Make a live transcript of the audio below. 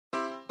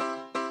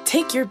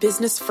Take your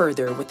business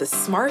further with the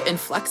smart and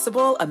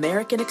flexible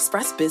American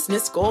Express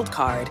Business Gold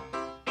Card.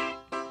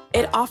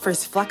 It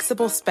offers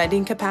flexible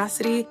spending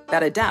capacity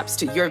that adapts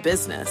to your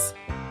business.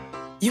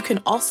 You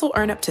can also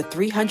earn up to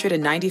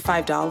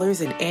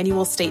 $395 in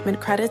annual statement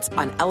credits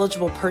on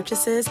eligible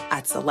purchases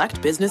at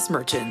select business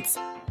merchants.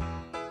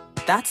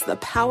 That's the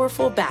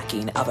powerful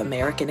backing of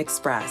American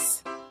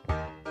Express.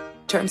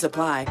 Terms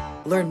apply.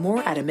 Learn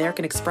more at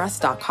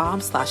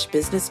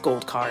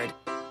americanexpress.com/businessgoldcard.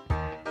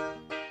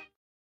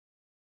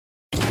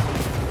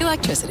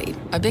 Electricity,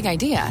 a big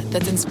idea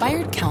that's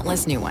inspired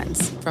countless new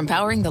ones. From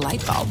powering the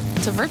light bulb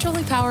to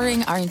virtually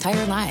powering our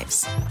entire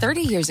lives.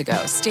 30 years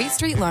ago, State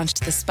Street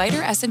launched the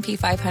Spider S&P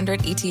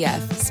 500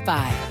 ETF,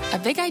 SPY. A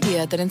big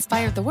idea that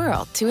inspired the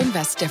world to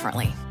invest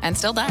differently. And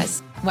still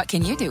does. What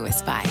can you do with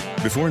SPY?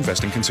 Before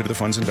investing, consider the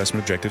fund's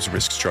investment objectives,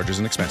 risks, charges,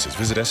 and expenses.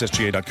 Visit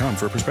ssga.com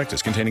for a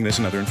prospectus containing this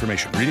and other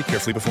information. Read it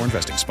carefully before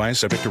investing. SPY is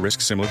subject to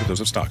risks similar to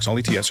those of stocks. All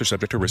ETFs are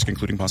subject to risk,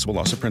 including possible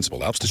loss of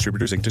principal. Alps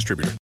Distributors, Inc.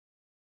 Distributor.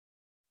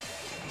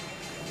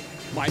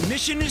 My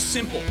mission is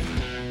simple: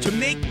 to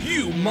make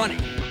you money.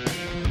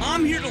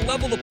 I'm here to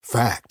level the...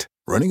 Fact.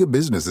 Running a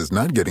business is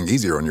not getting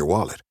easier on your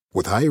wallet.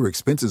 With higher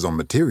expenses on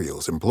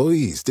materials,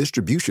 employees,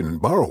 distribution,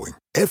 and borrowing,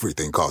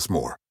 everything costs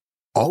more.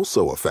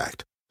 Also a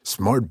fact.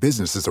 Smart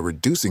businesses are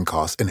reducing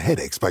costs and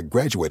headaches by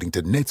graduating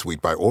to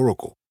NetSuite by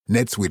Oracle.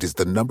 NetSuite is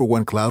the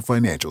 #1 cloud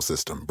financial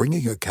system,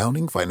 bringing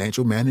accounting,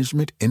 financial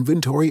management,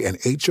 inventory, and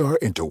HR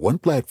into one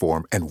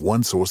platform and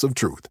one source of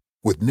truth.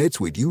 With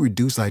NetSuite, you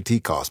reduce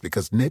IT costs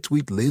because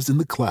NetSuite lives in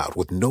the cloud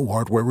with no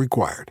hardware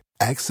required.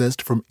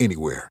 Accessed from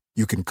anywhere,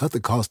 you can cut the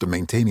cost of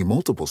maintaining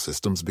multiple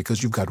systems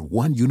because you've got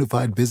one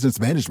unified business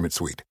management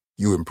suite.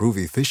 You improve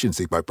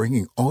efficiency by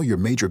bringing all your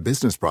major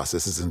business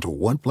processes into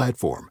one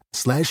platform,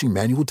 slashing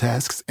manual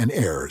tasks and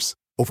errors.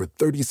 Over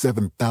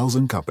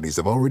 37,000 companies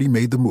have already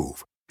made the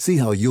move. See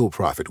how you'll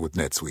profit with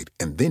NetSuite,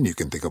 and then you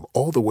can think of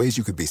all the ways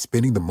you could be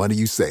spending the money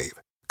you save.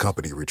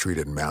 Company retreat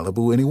in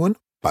Malibu, anyone?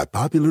 By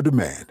popular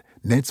demand,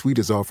 NetSuite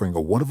is offering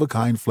a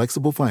one-of-a-kind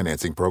flexible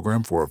financing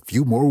program for a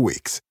few more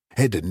weeks.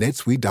 Head to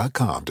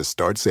netsuite.com to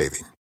start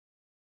saving.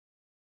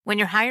 When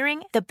you're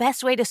hiring, the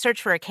best way to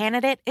search for a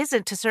candidate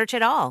isn't to search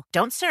at all.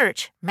 Don't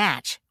search,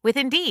 match with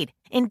Indeed.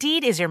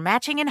 Indeed is your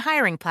matching and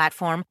hiring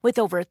platform with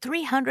over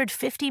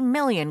 350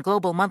 million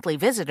global monthly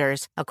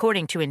visitors,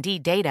 according to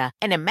Indeed data,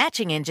 and a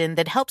matching engine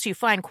that helps you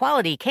find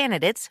quality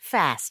candidates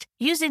fast.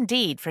 Use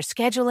Indeed for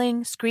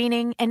scheduling,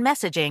 screening, and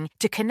messaging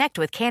to connect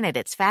with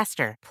candidates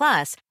faster.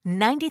 Plus,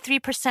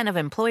 93% of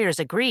employers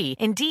agree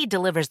Indeed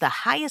delivers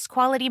the highest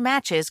quality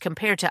matches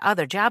compared to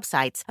other job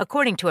sites,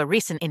 according to a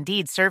recent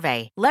Indeed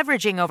survey.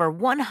 Leveraging over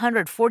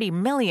 140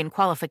 million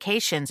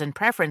qualifications and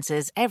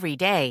preferences every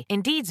day,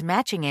 Indeed's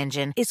matching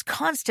engine is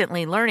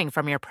constantly learning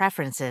from your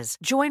preferences.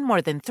 Join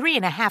more than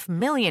 3.5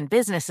 million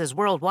businesses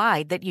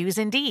worldwide that use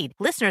Indeed.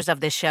 Listeners of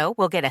this show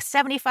will get a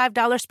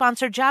 $75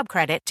 sponsored job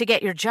credit to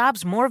get your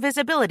jobs more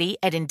visibility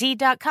at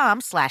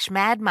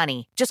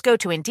Indeed.com/madmoney. Just go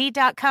to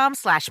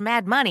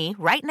Indeed.com/madmoney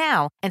right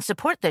now and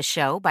support this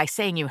show by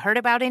saying you heard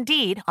about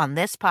Indeed on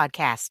this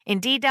podcast.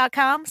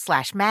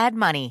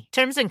 Indeed.com/madmoney.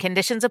 Terms and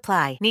conditions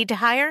apply. Need to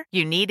hire?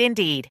 You need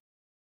Indeed.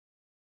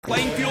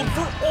 Playing field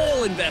for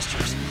all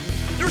investors.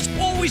 There's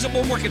always a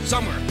bull market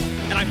somewhere,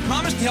 and I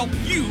promise to help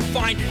you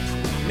find it.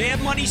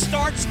 Mad Money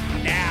starts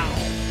now.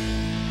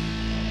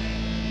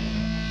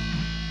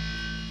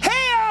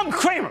 Hey, I'm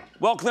Cramer.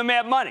 Welcome to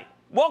Mad Money.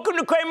 Welcome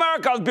to Cramer. I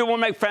was people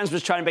want to make friends,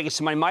 was trying to make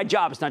some money. My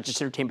job is not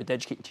just entertainment, but to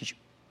educate and teach you.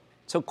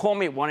 So call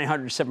me at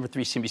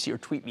 1-800-743-CNBC or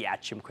tweet me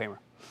at Jim Cramer.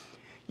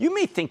 You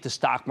may think the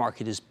stock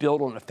market is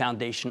built on a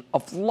foundation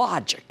of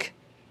logic,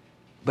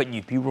 but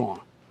you'd be wrong.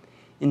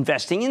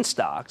 Investing in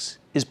stocks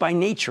is by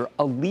nature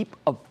a leap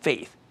of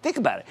faith. Think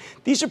about it.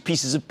 These are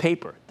pieces of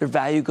paper. Their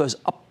value goes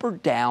up or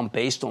down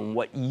based on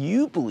what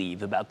you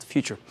believe about the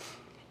future.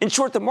 In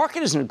short, the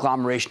market is an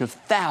agglomeration of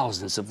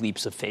thousands of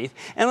leaps of faith.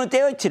 And on a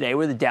day like today,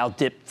 where the Dow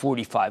dipped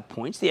 45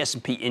 points, the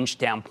S&P inched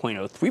down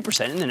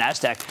 0.03%, and the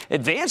NASDAQ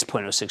advanced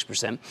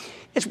 0.06%,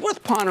 it's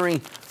worth pondering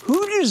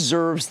who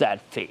deserves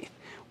that faith.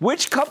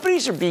 Which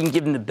companies are being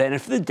given the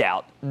benefit of the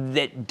doubt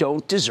that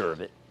don't deserve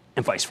it,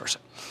 and vice versa.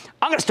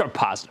 I'm going to start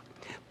positive.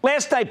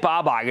 Last night,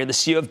 Bob Iger, the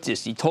CEO of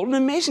Disney, told an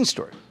amazing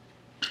story.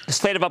 A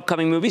slate of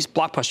upcoming movies,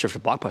 blockbuster after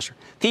blockbuster.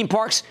 Theme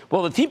parks,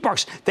 well, the theme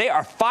parks, they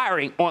are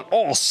firing on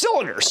all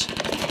cylinders.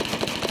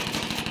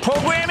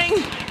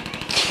 Programming,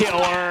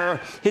 killer.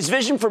 His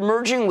vision for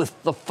merging with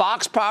the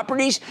Fox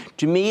properties,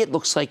 to me, it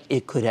looks like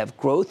it could have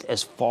growth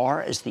as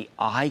far as the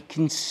eye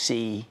can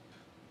see.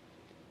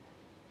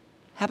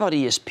 How about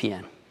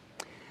ESPN?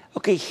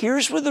 Okay,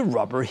 here's where the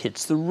rubber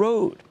hits the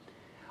road.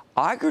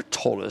 Iger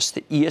told us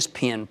that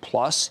ESPN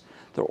Plus,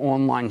 their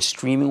online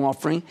streaming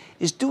offering,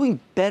 is doing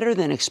better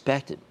than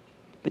expected.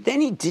 But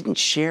then he didn't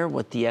share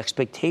what the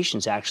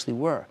expectations actually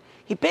were.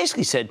 He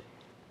basically said,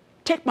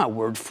 take my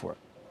word for it.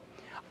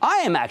 I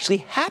am actually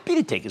happy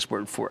to take his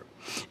word for it.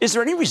 Is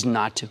there any reason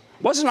not to?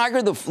 Wasn't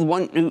Iger the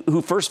one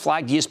who first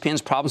flagged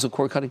ESPN's problems with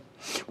cord cutting?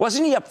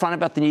 Wasn't he upfront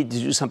about the need to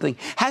do something?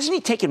 Hasn't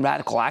he taken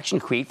radical action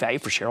to create value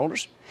for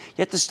shareholders?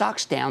 Yet the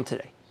stock's down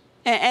today.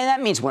 And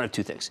that means one of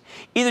two things.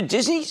 Either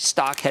Disney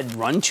stock had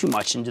run too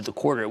much into the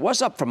quarter. It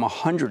was up from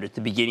 100 at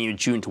the beginning of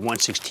June to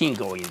 116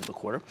 going into the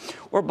quarter.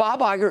 Or Bob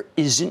Iger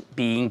isn't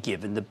being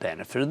given the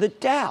benefit of the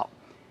doubt.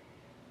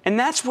 And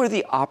that's where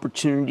the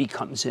opportunity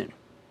comes in.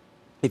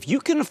 If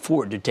you can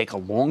afford to take a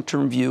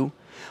long-term view,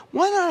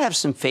 why not have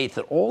some faith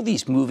that all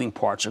these moving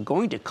parts are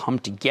going to come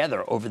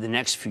together over the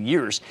next few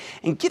years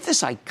and give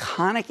this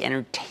iconic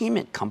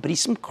entertainment company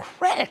some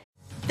credit?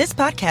 This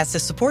podcast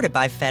is supported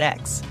by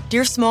FedEx.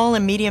 Dear small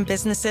and medium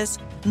businesses,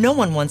 no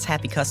one wants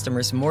happy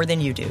customers more than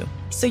you do.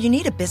 So you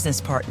need a business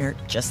partner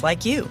just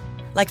like you.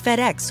 Like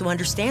FedEx, who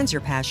understands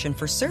your passion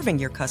for serving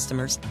your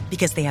customers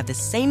because they have the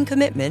same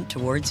commitment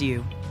towards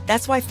you.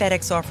 That's why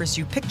FedEx offers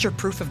you picture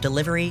proof of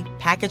delivery,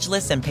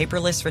 packageless and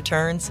paperless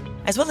returns,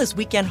 as well as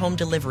weekend home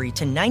delivery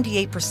to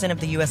 98% of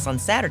the U.S. on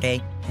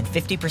Saturday and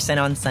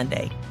 50% on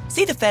Sunday.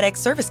 See the FedEx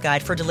service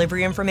guide for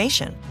delivery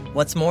information.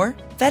 What's more,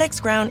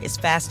 FedEx Ground is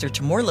faster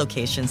to more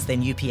locations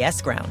than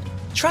UPS Ground.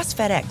 Trust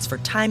FedEx for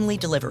timely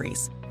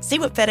deliveries. See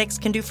what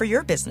FedEx can do for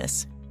your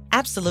business.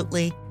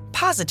 Absolutely,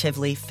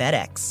 positively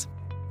FedEx.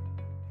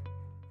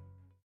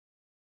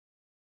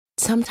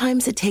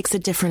 Sometimes it takes a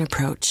different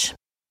approach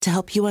to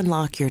help you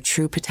unlock your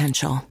true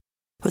potential.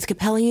 With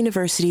Capella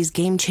University's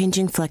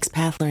game-changing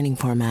FlexPath learning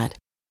format,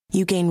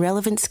 you gain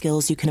relevant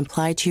skills you can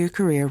apply to your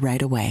career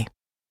right away.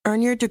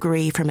 Earn your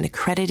degree from an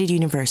accredited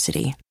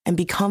university and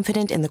be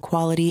confident in the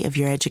quality of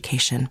your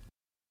education.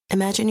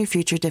 Imagine your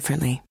future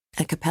differently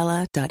at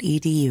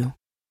capella.edu.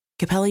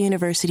 Capella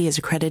University is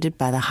accredited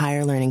by the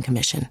Higher Learning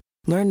Commission.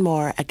 Learn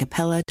more at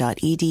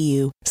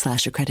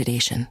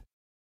capella.edu/accreditation.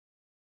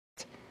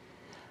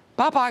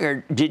 Bob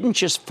Iger didn't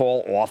just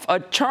fall off a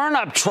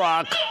turnip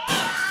truck.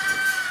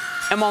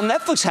 And while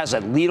Netflix has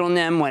a lead on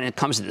them when it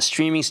comes to the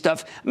streaming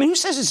stuff, I mean, who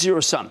says it's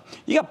zero-sum?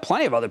 You got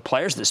plenty of other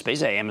players in the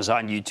space,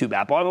 Amazon, YouTube,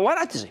 Apple. I mean, why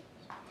not Disney?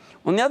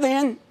 On the other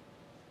hand,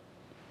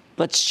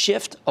 let's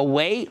shift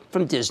away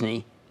from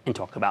Disney and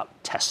talk about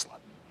Tesla.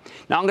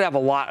 Now, I'm going to have a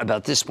lot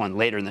about this one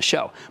later in the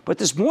show. But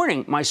this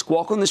morning, my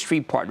Squawk on the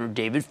Street partner,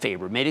 David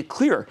Faber, made it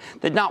clear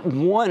that not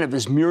one of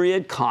his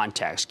myriad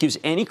contacts gives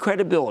any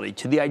credibility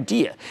to the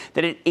idea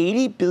that an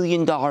 $80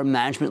 billion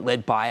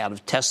management-led buyout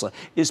of Tesla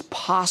is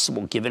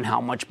possible given how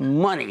much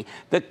money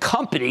the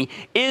company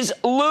is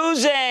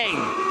losing.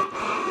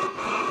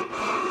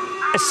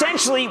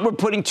 Essentially, we're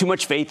putting too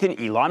much faith in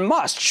Elon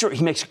Musk. Sure,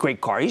 he makes a great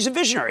car. He's a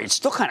visionary. It's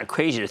still kind of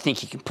crazy to think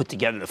he can put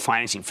together the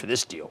financing for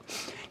this deal.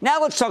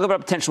 Now let's talk about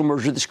a potential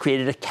merger that's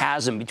created a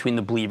chasm between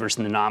the believers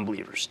and the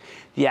non-believers.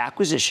 The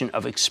acquisition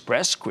of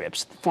Express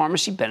Scripts, the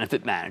pharmacy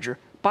benefit manager,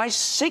 by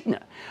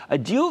Cigna, a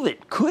deal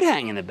that could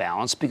hang in the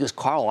balance because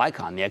Carl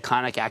Icahn, the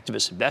iconic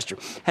activist investor,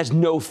 has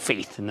no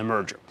faith in the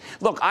merger.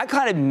 Look,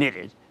 Icahn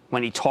admitted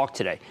when he talked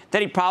today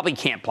that he probably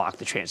can't block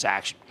the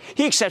transaction.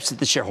 He accepts that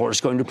the shareholder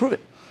is going to approve it.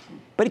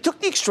 But he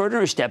took the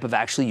extraordinary step of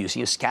actually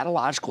using a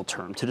scatological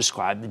term to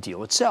describe the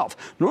deal itself.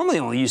 Normally, he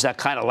only use that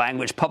kind of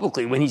language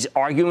publicly when he's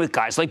arguing with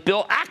guys like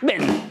Bill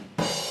Ackman.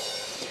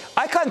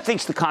 Icahn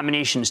thinks the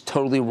combination is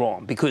totally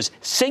wrong because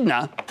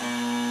Cigna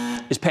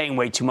is paying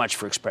way too much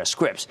for Express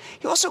Scripts.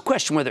 He also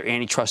questioned whether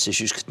antitrust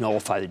issues could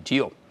nullify the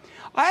deal.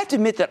 I have to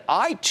admit that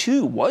I,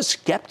 too, was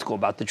skeptical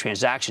about the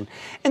transaction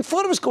and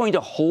thought it was going to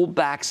hold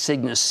back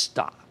Cigna's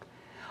stock.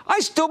 I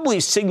still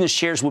believe Cigna's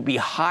shares would be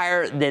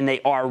higher than they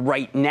are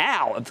right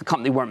now if the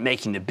company weren't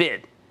making the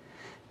bid.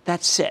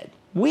 That said,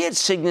 we had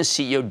Cigna's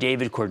CEO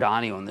David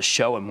Cordani on the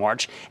show in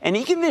March, and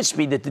he convinced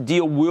me that the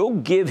deal will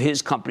give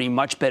his company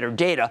much better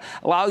data,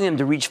 allowing them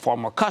to reach far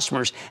more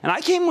customers. And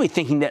I came away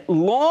thinking that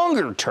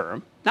longer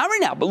term, not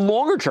right now, but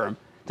longer term,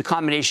 the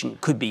combination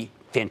could be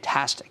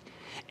fantastic.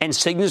 And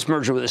Cigna's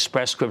merger with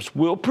Express Scripts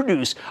will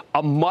produce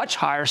a much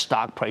higher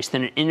stock price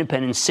than an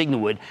independent Cigna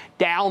would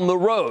down the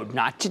road.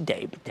 Not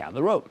today, but down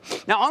the road.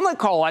 Now, unlike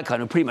Carl Icahn,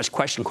 who pretty much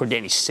questioned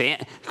Cordani's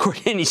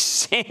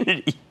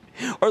sanity,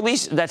 or at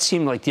least that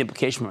seemed like the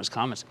implication from his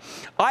comments,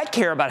 I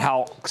care about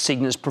how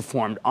Cigna's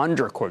performed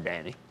under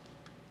Cordani.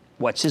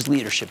 What's his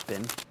leadership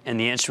been? And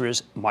the answer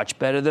is much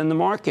better than the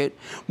market.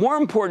 More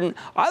important,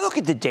 I look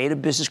at the data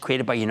business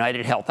created by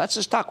United Health. That's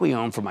the stock we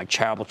own for my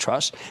charitable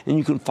trust, and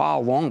you can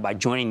follow along by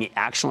joining the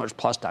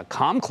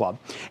ActionAlertsPlus.com club.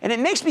 And it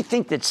makes me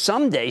think that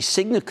someday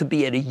Cigna could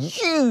be at a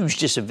huge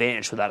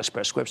disadvantage without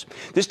Express Scripts.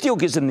 This deal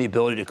gives them the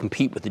ability to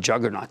compete with the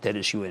juggernaut that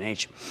is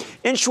UNH.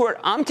 In short,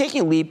 I'm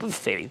taking a leap of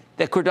faith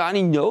that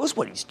Cordani knows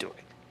what he's doing.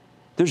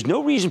 There's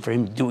no reason for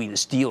him doing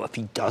this deal if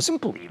he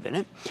doesn't believe in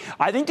it.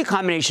 I think the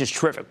combination is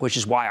terrific, which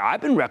is why I've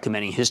been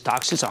recommending his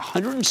stock since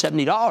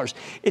 $170.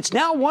 It's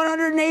now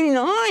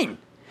 $189.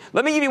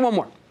 Let me give you one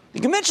more. The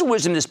conventional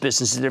wisdom in this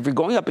business is that if you're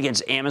going up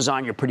against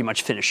Amazon, you're pretty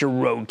much finished. You're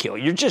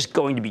roadkill. You're just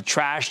going to be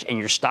trashed, and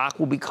your stock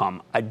will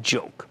become a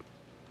joke.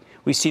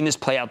 We've seen this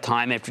play out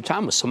time after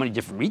time with so many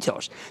different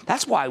retailers.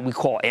 That's why we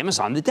call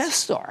Amazon the Death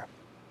Star.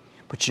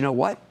 But you know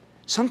what?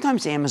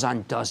 Sometimes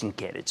Amazon doesn't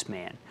get its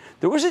man.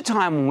 There was a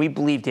time when we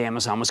believed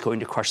Amazon was going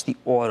to crush the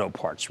auto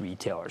parts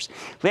retailers.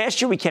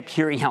 Last year, we kept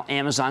hearing how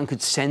Amazon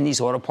could send these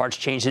auto parts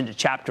chains into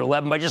Chapter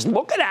 11 by just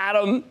looking at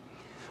them.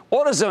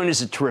 AutoZone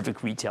is a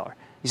terrific retailer.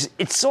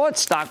 It saw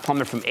its stock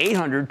plummet from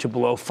 $800 to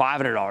below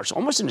 $500,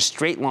 almost in a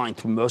straight line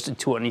through most of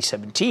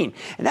 2017.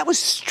 And that was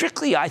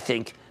strictly, I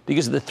think,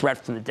 because of the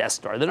threat from the Death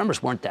Star. The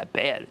numbers weren't that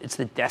bad. It's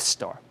the Death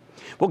Star.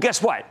 Well,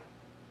 guess what?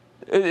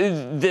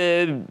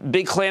 The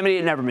big calamity,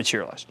 it never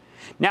materialized.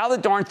 Now the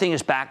darn thing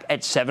is back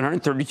at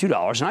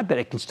 $732, and I bet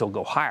it can still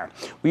go higher.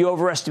 We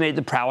overestimated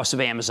the prowess of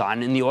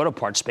Amazon in the auto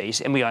parts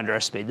space, and we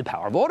underestimated the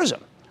power of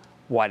AutoZone.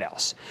 What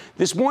else?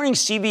 This morning,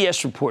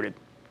 CVS reported,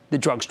 the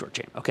drugstore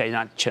chain, okay,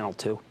 not Channel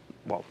 2.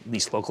 Well, at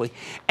least locally.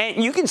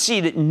 And you can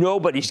see that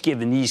nobody's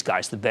given these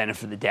guys the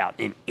benefit of the doubt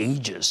in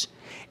ages,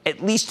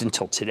 at least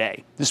until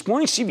today. This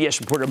morning, CVS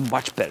reported a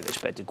much better than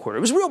expected quarter.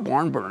 It was a real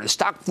barn burner. The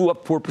stock flew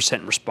up 4%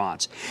 in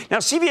response. Now,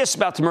 CVS is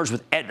about to merge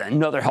with Aetna,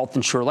 another health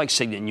insurer like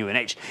Cigna and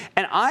UNH.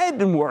 And I had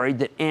been worried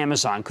that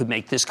Amazon could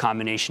make this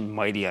combination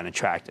mighty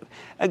unattractive.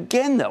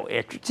 Again, though,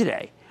 after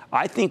today,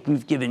 I think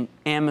we've given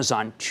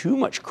Amazon too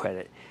much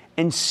credit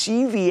and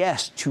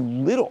CVS too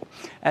little.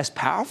 As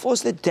powerful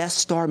as the Death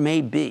Star may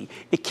be,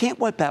 it can't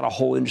wipe out a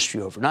whole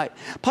industry overnight.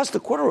 Plus, the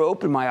quarter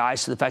opened my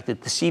eyes to the fact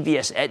that the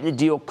CVS-Aetna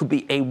deal could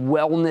be a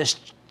wellness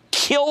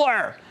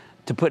killer,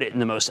 to put it in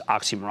the most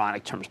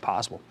oxymoronic terms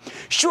possible.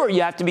 Sure,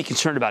 you have to be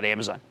concerned about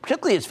Amazon,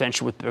 particularly its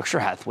venture with Berkshire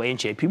Hathaway and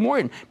J.P.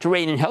 Morgan to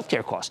rein in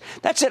healthcare costs.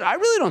 That said, I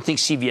really don't think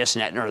CVS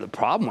and Aetna are the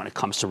problem when it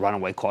comes to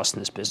runaway costs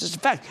in this business. In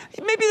fact,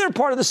 maybe they're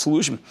part of the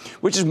solution,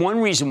 which is one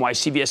reason why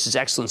CVS's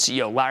excellent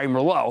CEO, Larry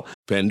Merlo.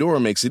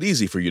 Pandora makes it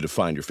easy for you to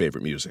find your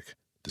favorite music.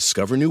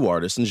 Discover new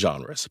artists and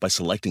genres by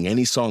selecting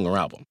any song or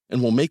album,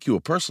 and we'll make you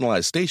a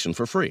personalized station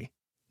for free.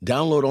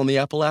 Download on the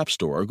Apple App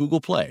Store or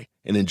Google Play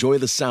and enjoy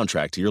the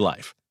soundtrack to your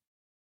life.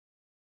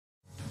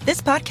 This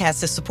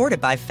podcast is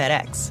supported by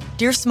FedEx.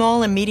 Dear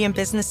small and medium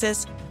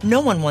businesses, no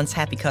one wants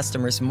happy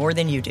customers more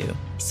than you do.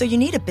 So you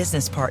need a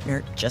business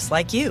partner just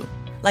like you.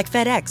 Like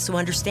FedEx, who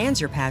understands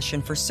your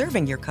passion for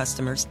serving your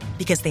customers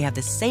because they have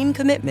the same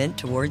commitment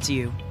towards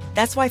you.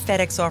 That's why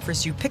FedEx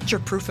offers you picture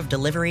proof of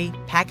delivery,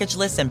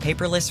 packageless and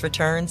paperless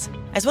returns,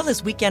 as well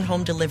as weekend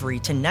home delivery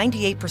to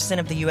 98%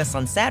 of the U.S.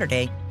 on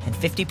Saturday and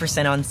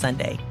 50% on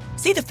Sunday.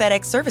 See the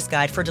FedEx service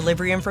guide for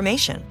delivery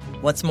information.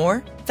 What's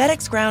more,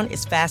 FedEx Ground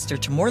is faster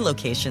to more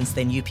locations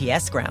than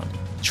UPS Ground.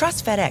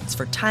 Trust FedEx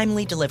for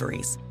timely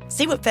deliveries.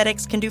 See what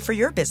FedEx can do for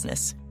your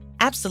business.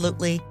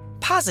 Absolutely,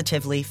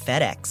 positively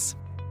FedEx.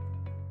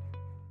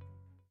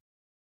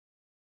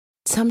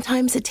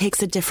 Sometimes it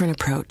takes a different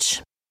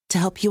approach to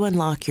help you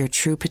unlock your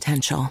true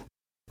potential.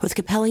 With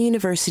Capella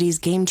University's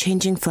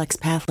game-changing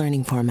FlexPath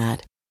learning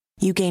format,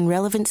 you gain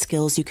relevant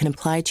skills you can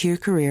apply to your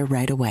career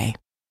right away.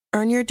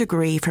 Earn your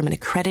degree from an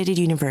accredited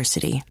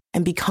university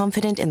and be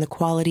confident in the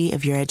quality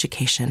of your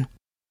education.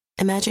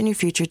 Imagine your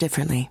future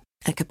differently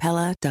at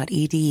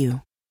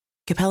capella.edu.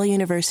 Capella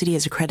University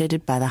is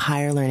accredited by the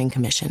Higher Learning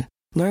Commission.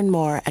 Learn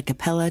more at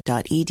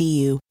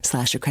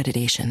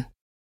capella.edu/accreditation.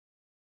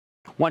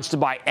 Wants to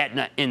buy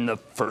Aetna in the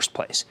first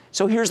place.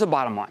 So here's the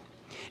bottom line.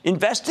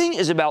 Investing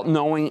is about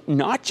knowing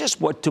not just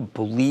what to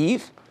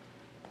believe,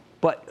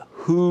 but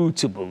who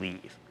to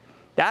believe.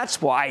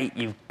 That's why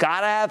you've got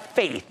to have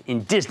faith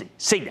in Disney,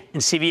 Cigna,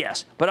 and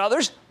CVS. But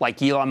others,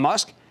 like Elon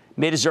Musk,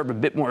 may deserve a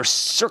bit more,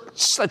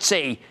 let's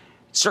say,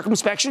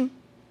 circumspection,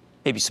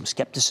 maybe some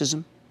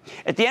skepticism.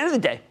 At the end of the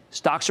day,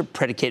 stocks are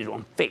predicated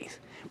on faith,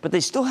 but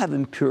they still have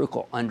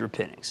empirical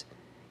underpinnings.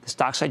 The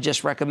stocks I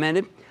just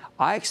recommended,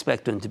 I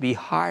expect them to be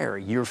higher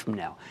a year from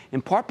now,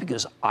 in part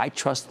because I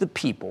trust the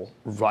people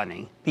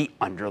running the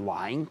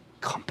underlying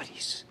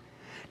companies.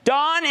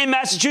 Don in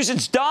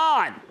Massachusetts.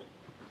 Don.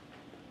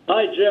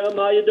 Hi, Jim.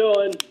 How you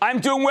doing? I'm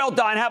doing well,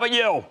 Don. How about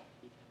you?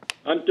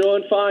 I'm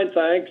doing fine,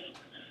 thanks.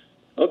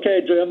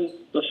 Okay, Jim.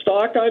 The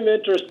stock I'm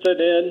interested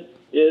in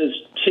is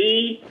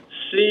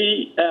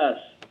TCS,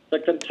 the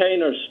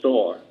Container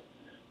Store.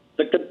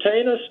 The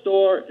Container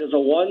Store is a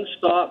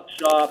one-stop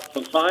shop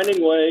for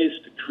finding ways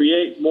to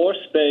create more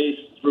space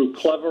through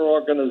clever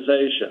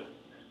organization.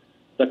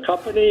 The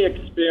company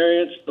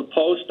experienced the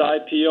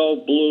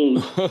post-IPO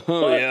blues,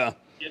 but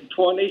in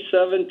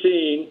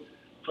 2017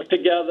 put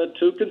together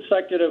 2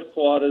 consecutive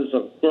quarters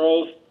of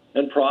growth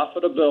and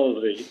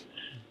profitability,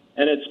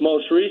 and its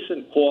most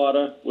recent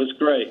quarter was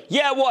great.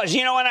 Yeah, it was.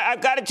 You know, and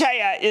I've got to tell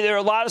you, there are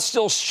a lot of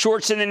still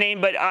shorts in the name,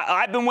 but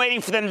I've been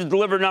waiting for them to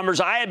deliver numbers.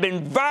 I have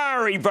been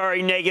very,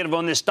 very negative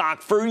on this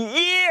stock for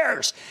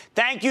years.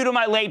 Thank you to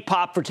my late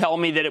pop for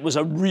telling me that it was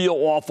a real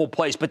awful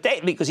place,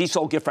 because he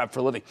sold gift wrap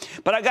for a living.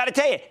 But I got to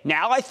tell you,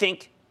 now I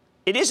think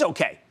it is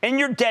okay. And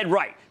you're dead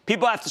right.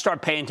 People have to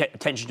start paying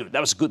attention to it. That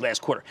was a good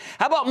last quarter.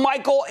 How about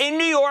Michael in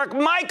New York?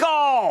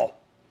 Michael!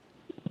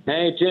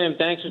 Hey, Jim.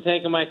 Thanks for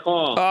taking my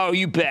call. Oh,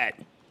 you bet.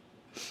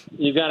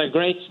 You've got a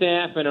great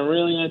staff and a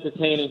really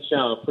entertaining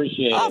show.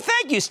 Appreciate it. Oh,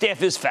 thank you.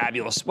 Staff is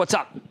fabulous. What's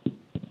up?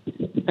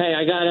 Hey,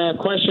 I got a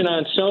question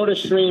on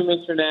SodaStream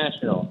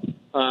International.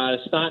 The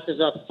stock is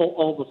up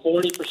over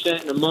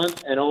 40% in a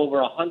month and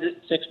over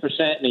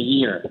 106% in a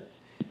year.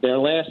 Their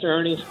last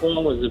earnings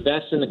call was the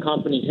best in the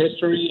company's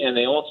history, and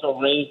they also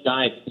raised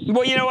guidance.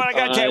 Well, you know what? I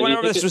got to tell you,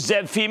 whenever this was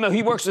Zev Fimo,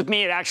 he works with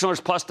me at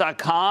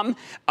ActionAlertsPlus.com,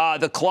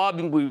 the club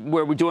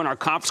where we're doing our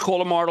conference call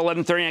tomorrow at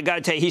 11:30. And I got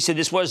to tell you, he said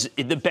this was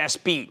the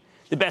best beat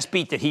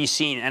that he's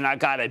seen. And I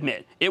got to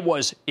admit, it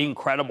was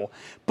incredible.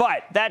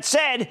 But that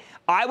said,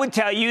 I would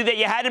tell you that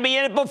you had to be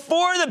in it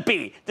before the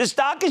beat. The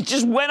stock has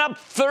just went up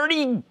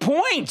 30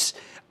 points.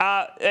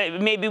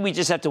 Maybe we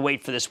just have to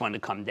wait for this one to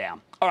come down.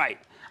 All right.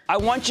 I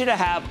want you to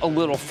have a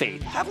little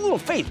faith. Have a little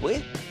faith, will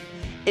you?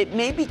 It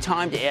may be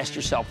time to ask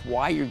yourself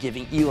why you're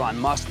giving Elon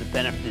Musk the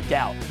benefit of the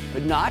doubt,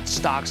 but not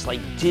stocks like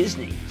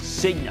Disney,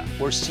 Cigna,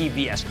 or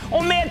CVS.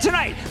 Oh, man,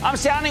 tonight I'm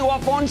sounding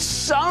off on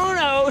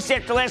Sonos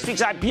after last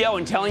week's IPO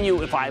and telling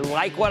you if I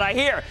like what I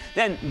hear.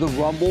 Then the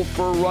rumble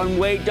for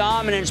runway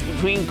dominance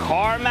between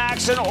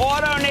CarMax and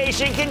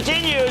AutoNation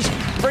continues.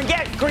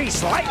 Forget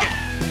Grease Lightning.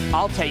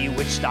 I'll tell you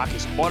which stock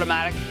is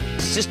automatic,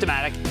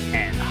 systematic,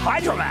 and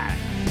hydromatic.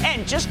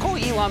 And just call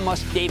Elon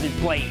Musk David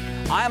Blaine.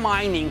 I'm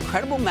eyeing the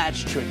incredible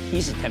magic trick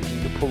he's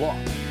attempting to pull off.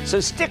 So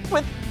stick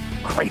with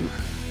Cramer.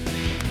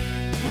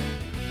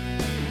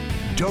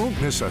 Don't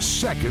miss a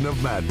second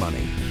of Mad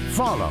Money.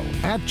 Follow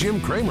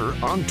 @Jim Cramer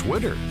on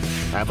Twitter.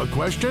 Have a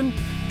question?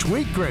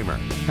 Tweet Cramer.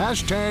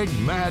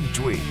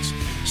 #MadTweets.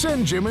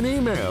 Send Jim an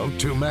email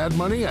to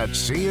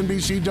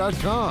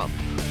madmoney@cnbc.com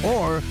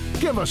or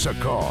give us a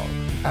call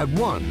at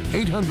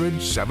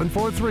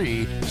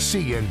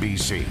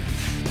 1-800-743-CNBC.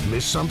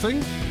 Miss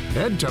something?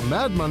 Head to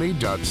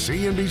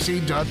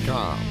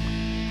madmoney.cnbc.com.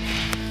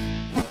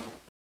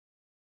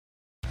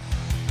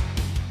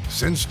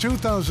 Since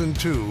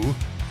 2002,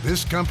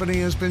 this company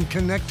has been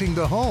connecting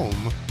the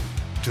home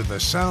to the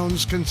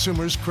sounds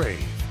consumers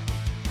crave.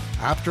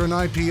 After an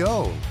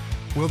IPO,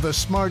 will the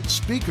smart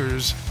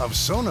speakers of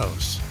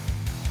Sonos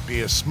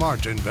be a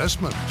smart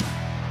investment?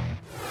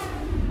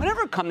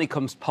 Whenever a company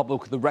comes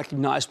public with a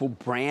recognizable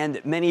brand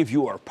that many of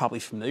you are probably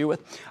familiar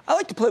with, I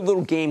like to play a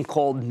little game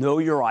called Know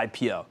Your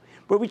IPO,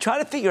 where we try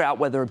to figure out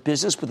whether a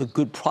business with a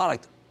good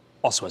product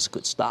also has a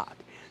good stock.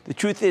 The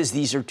truth is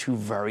these are two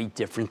very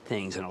different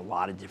things in a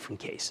lot of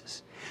different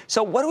cases.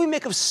 So what do we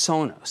make of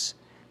Sonos,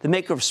 the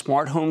maker of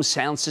smart home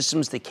sound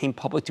systems that came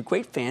public to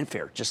great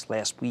fanfare just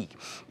last week,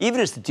 even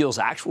as the deal's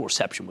actual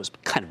reception was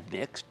kind of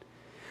mixed?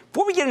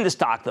 Before we get into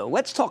stock, though,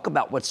 let's talk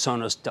about what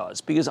Sonos does,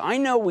 because I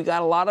know we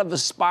got a lot of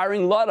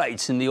aspiring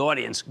Luddites in the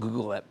audience.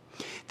 Google it.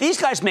 These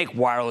guys make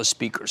wireless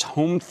speakers,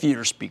 home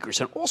theater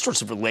speakers, and all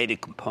sorts of related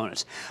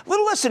components. A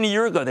little less than a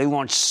year ago, they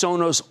launched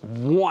Sonos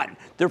One,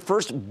 their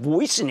first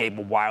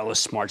voice-enabled wireless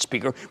smart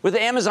speaker with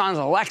Amazon's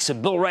Alexa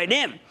built right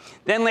in.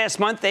 Then last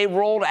month, they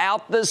rolled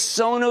out the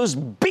Sonos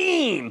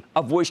Beam,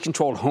 a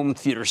voice-controlled home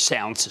theater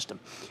sound system.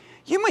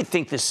 You might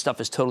think this stuff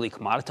is totally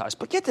commoditized,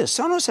 but get this,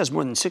 Sonos has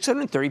more than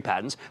 630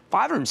 patents,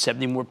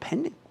 570 more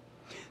pending.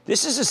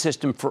 This is a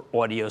system for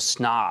audio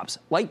snobs,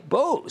 like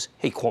Bose.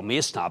 Hey, call me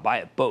a snob, I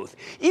have both,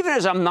 even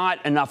as I'm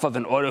not enough of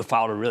an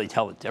audiophile to really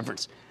tell the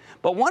difference.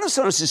 But one of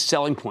Sonos'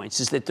 selling points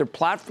is that their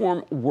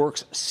platform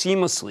works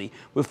seamlessly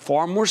with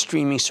far more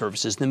streaming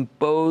services than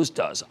Bose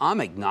does.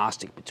 I'm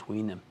agnostic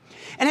between them.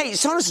 And hey,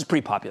 Sonos is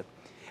pretty popular.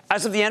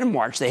 As of the end of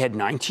March, they had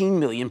 19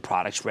 million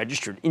products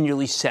registered in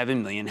nearly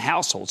 7 million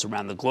households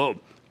around the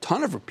globe. A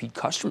ton of repeat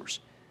customers.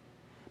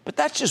 But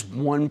that's just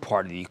one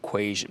part of the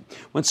equation.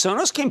 When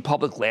Sonos came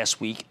public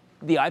last week,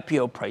 the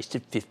IPO priced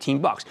at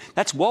 $15.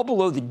 That's well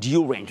below the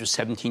deal range of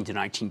 $17 to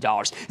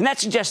 $19. And that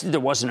suggested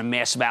there wasn't a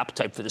massive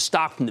appetite for the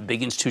stock from the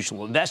big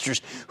institutional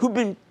investors who've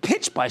been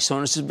pitched by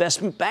Sonos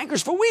investment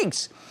bankers for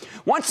weeks.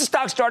 Once the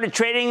stock started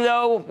trading,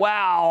 though,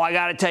 wow, I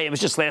got to tell you, it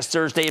was just last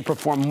Thursday. It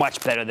performed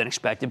much better than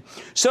expected.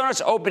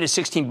 Sonos opened at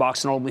 $16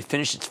 and ultimately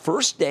finished its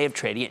first day of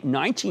trading at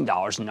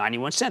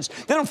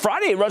 $19.91. Then on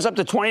Friday, it rose up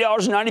to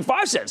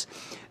 $20.95.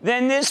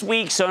 Then this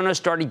week, Sonos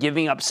started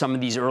giving up some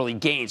of these early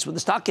gains, with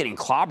the stock getting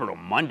clobbered on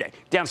Monday,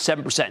 down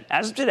 7%.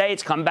 As of today,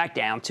 it's come back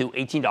down to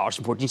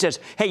 $18.14.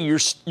 Hey,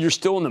 you're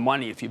still in the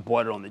money if you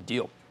bought it on the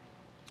deal.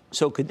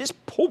 So could this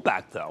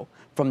pullback, though,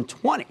 from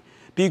 20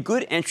 be a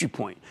good entry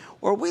point?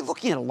 Or are we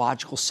looking at a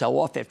logical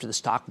sell-off after the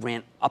stock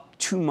ran up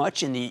too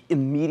much in the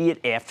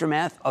immediate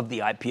aftermath of the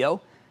IPO?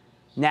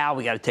 Now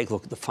we got to take a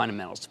look at the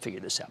fundamentals to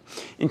figure this out.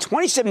 In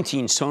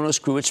 2017, Sonos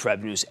grew its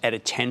revenues at a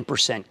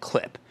 10%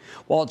 clip,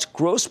 while its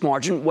gross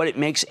margin, what it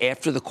makes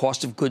after the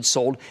cost of goods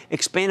sold,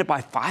 expanded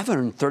by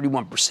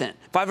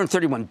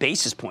 531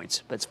 basis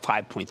points. That's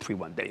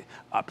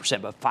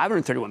 5.31%, but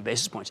 531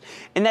 basis points.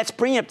 And that's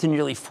bringing it up to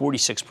nearly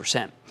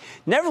 46%.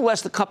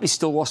 Nevertheless, the company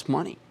still lost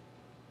money.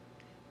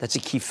 That's a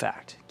key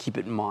fact. Keep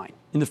it in mind.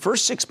 In the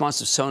first 6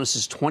 months of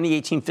Sonos'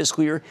 2018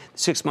 fiscal year, the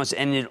 6 months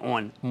ended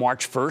on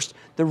March 1st,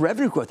 the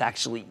revenue growth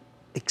actually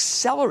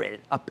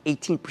accelerated, up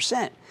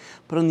 18%.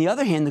 But on the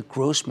other hand, the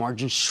gross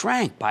margin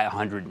shrank by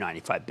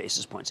 195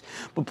 basis points.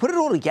 But put it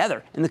all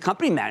together, and the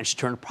company managed to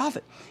turn a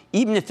profit,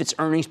 even if its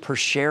earnings per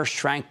share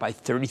shrank by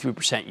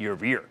 33% year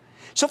over year.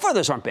 So far,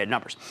 those aren't bad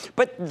numbers.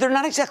 But they're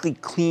not exactly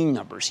clean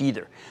numbers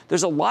either.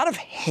 There's a lot of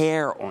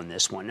hair on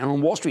this one. And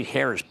on Wall Street,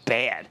 hair is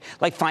bad,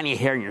 like finding a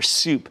hair in your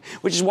soup,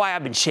 which is why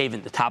I've been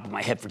shaving the top of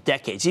my head for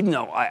decades, even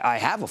though I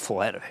have a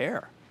full head of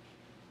hair.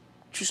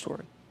 True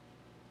story.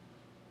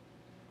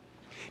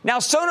 Now,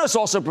 Sonos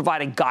also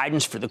provided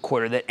guidance for the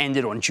quarter that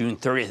ended on June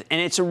 30th, and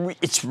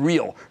it's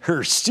real,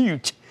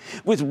 hirsute,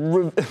 with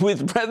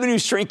revenue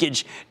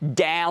shrinkage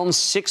down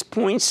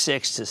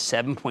 6.6 to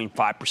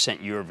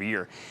 7.5% year over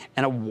year,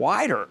 and a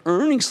wider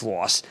earnings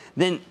loss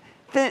than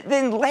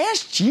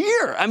last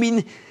year. I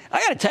mean, I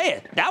got to tell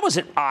you, that was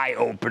an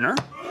eye-opener.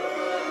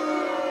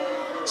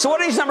 So what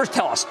do these numbers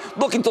tell us?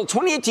 Look, until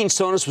 2018,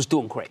 Sonos was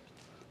doing great.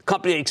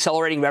 Company had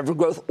accelerating revenue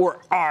growth, or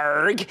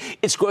ARG.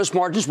 Its gross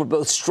margins were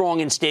both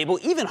strong and stable,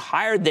 even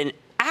higher than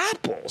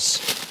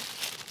Apple's.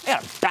 I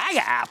got a bag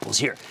of apples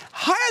here.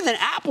 Higher than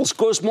Apple's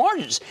gross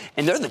margins.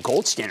 And they're the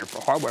gold standard for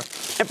hardware.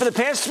 And for the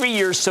past 3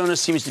 years, Sonos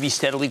seems to be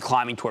steadily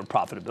climbing toward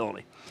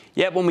profitability.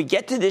 Yet when we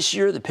get to this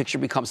year, the picture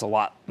becomes a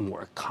lot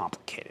more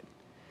complicated.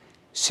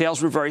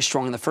 Sales were very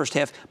strong in the first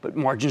half, but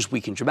margins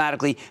weakened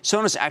dramatically.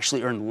 Sonos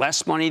actually earned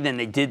less money than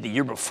they did the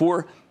year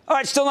before. All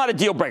right, still not a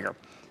deal breaker.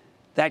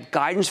 That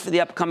guidance for the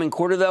upcoming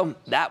quarter, though,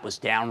 that was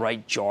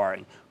downright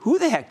jarring. Who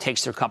the heck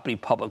takes their company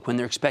public when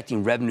they're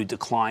expecting revenue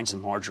declines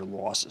and larger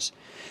losses?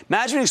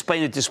 Management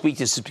explained that this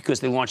weakness is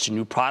because they launched a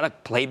new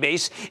product,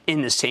 Playbase,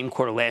 in the same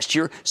quarter last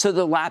year. So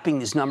they're lapping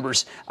these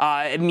numbers.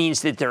 It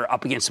means that they're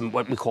up against some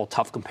what we call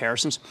tough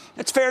comparisons.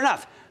 That's fair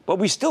enough. But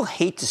we still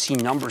hate to see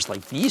numbers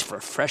like these for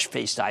a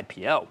fresh-faced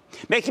IPO.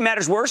 Making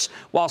matters worse,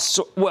 while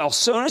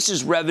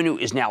Sonos' revenue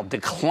is now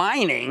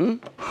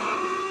declining,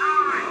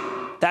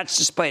 that's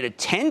despite a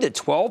 10 to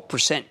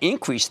 12%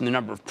 increase in the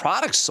number of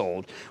products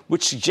sold,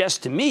 which suggests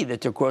to me that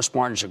their gross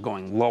margins are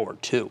going lower,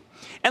 too.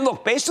 And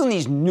look, based on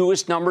these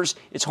newest numbers,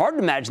 it's hard to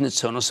imagine that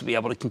Sonos will be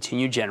able to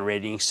continue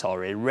generating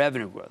accelerated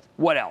revenue growth.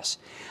 What else?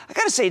 I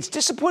got to say, it's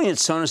disappointing that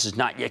Sonos is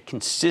not yet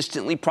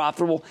consistently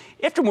profitable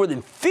after more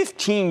than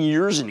 15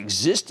 years in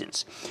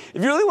existence.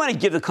 If you really want to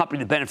give the company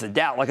the benefit of the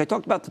doubt, like I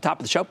talked about at the top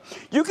of the show,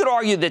 you could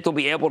argue that they'll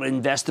be able to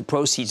invest the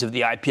proceeds of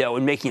the IPO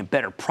in making a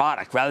better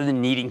product rather than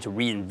needing to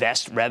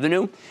reinvest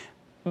revenue.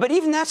 But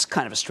even that's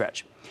kind of a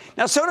stretch.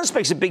 Now, Sonos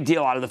makes a big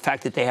deal out of the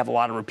fact that they have a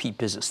lot of repeat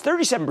business.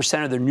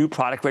 37% of their new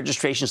product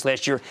registrations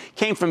last year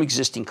came from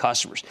existing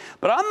customers.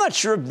 But I'm not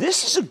sure if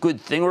this is a good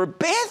thing or a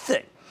bad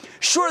thing.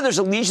 Sure, there's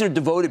a legion of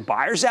devoted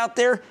buyers out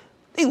there.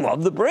 They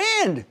love the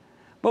brand.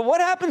 But what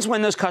happens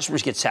when those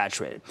customers get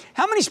saturated?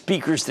 How many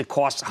speakers that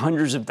cost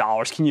hundreds of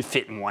dollars can you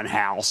fit in one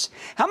house?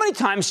 How many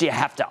times do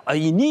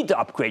you need to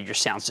upgrade your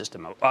sound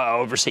system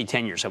over, say,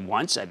 10 years?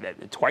 Once?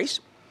 Twice?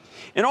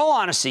 In all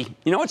honesty,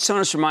 you know what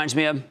Sonos reminds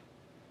me of?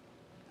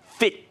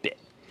 Fitbit,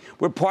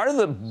 where part of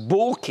the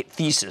bull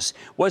thesis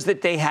was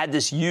that they had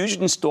this huge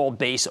installed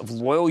base of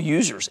loyal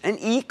users, an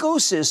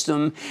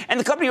ecosystem, and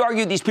the company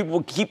argued these people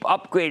would keep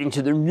upgrading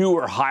to their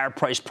newer,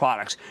 higher-priced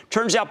products.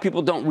 Turns out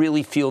people don't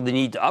really feel the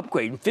need to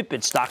upgrade, and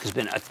Fitbit stock has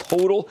been a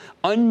total,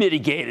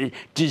 unmitigated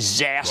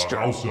disaster.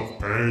 The house of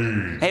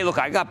pain. Hey, look,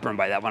 I got burned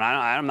by that one.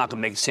 I'm not going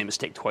to make the same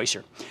mistake twice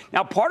here.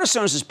 Now, part of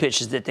Sonos'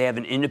 pitch is that they have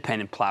an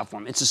independent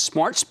platform. It's a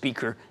smart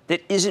speaker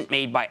that isn't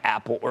made by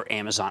Apple or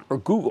Amazon or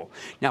Google.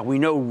 Now, we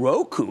know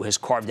Roku has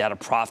carved out a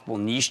profitable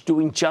niche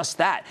doing just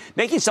that,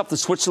 making itself the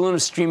Switzerland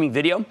of streaming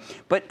video.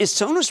 But is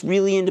Sonos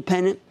really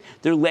independent?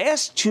 Their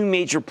last two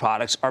major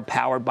products are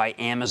powered by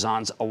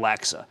Amazon's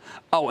Alexa.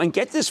 Oh, and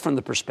get this from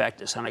the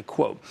prospectus, and I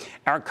quote,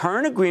 "Our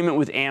current agreement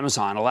with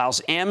Amazon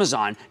allows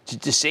Amazon to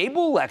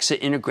disable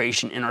Alexa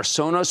integration in our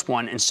Sonos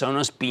One and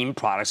Sonos Beam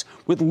products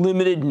with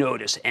limited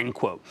notice," end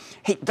quote.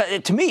 Hey,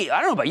 to me,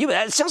 I don't know about you, but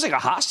that sounds like a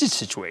hostage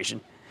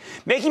situation.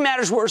 Making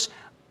matters worse,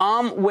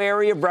 I'm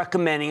wary of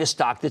recommending a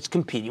stock that's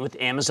competing with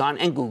Amazon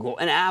and Google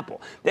and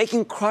Apple. They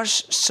can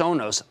crush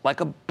Sonos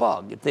like a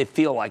bug if they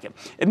feel like it.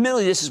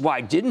 Admittedly, this is why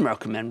I didn't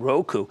recommend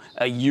Roku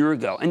a year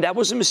ago, and that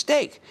was a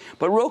mistake.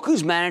 But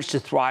Roku's managed to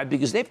thrive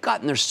because they've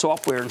gotten their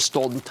software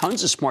installed in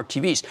tons of smart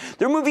TVs.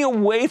 They're moving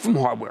away from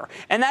hardware,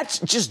 and that's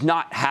just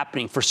not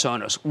happening for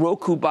Sonos.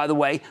 Roku, by the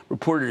way,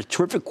 reported a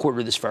terrific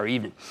quarter this very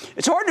evening.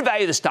 It's hard to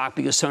value the stock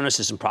because Sonos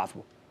isn't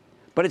profitable.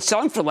 But it's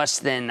selling for a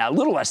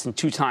little less than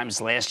 2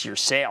 times last year's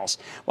sales.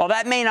 While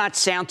that may not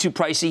sound too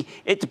pricey,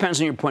 it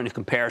depends on your point of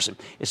comparison.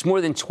 It's more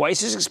than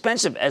twice as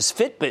expensive as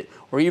Fitbit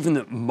or even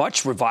the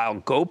much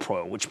reviled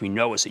GoPro, which we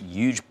know is a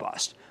huge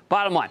bust.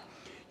 Bottom line,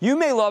 you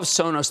may love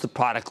Sonos the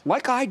product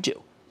like I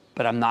do,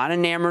 but I'm not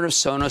enamored of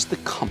Sonos the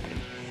company.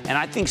 And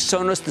I think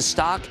Sonos the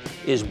stock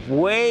is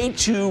way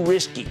too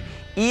risky,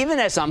 even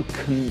as I'm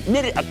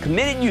a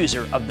committed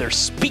user of their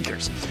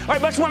speakers. All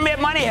right, much more Mad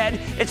Money ahead.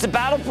 It's the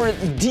battle for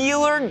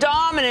dealer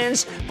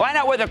dominance. Find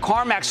out whether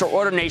CarMax or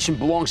AutoNation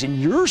belongs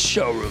in your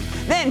showroom.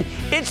 Then,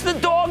 it's the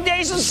dog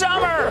days of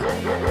summer.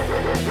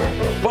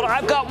 But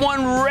I've got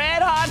one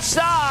red-hot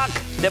stock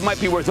that might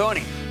be worth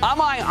owning.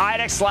 I'm eyeing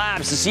IDEX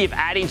Labs to see if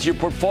adding to your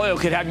portfolio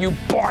could have you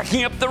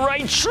barking up the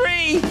right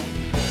tree.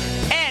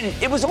 And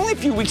And it was only a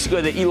few weeks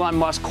ago that Elon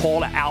Musk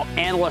called out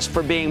analysts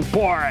for being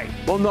boring.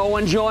 Well, no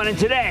one's joining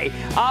today.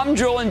 I'm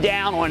drilling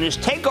down on his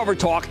takeover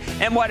talk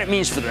and what it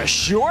means for the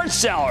short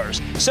sellers.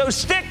 So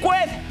stick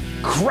with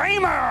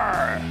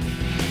Cramer.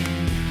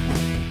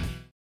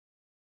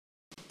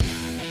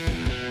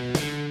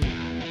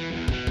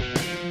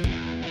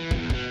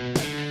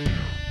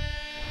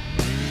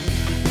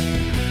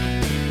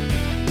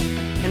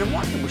 In a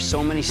market where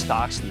so many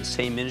stocks in the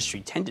same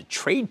industry tend to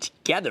trade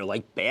together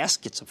like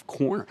baskets of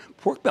corn,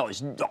 pork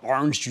bellies,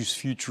 orange juice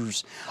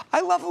futures, I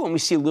love it when we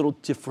see a little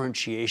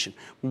differentiation.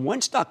 When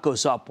one stock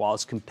goes up while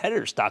its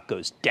competitor stock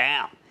goes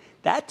down,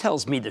 that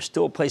tells me there's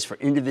still a place for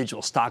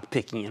individual stock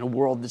picking in a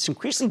world that's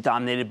increasingly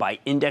dominated by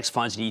index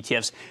funds and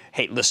ETFs.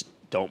 Hey, listen,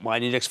 don't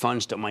mind index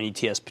funds, don't mind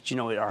ETFs, but you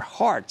know, at our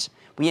hearts,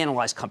 we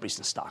analyze companies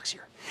and stocks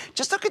here.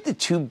 Just look at the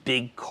two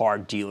big car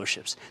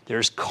dealerships.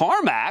 There's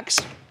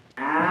CarMax,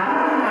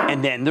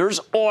 and then there's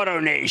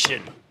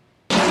AutoNation.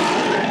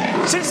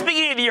 Since the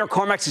beginning of the year,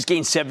 CarMax has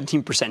gained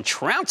 17%,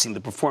 trouncing the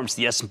performance of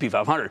the S&P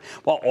 500,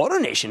 while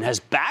AutoNation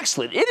has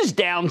backslid. It is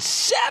down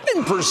 7%.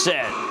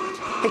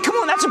 Hey, come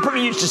on, that's a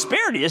pretty huge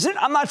disparity, isn't it?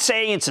 I'm not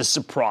saying it's a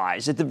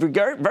surprise. At the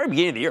very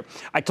beginning of the year,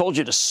 I told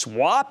you to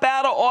swap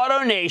out of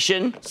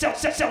AutoNation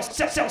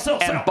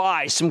and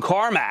buy some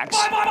CarMax.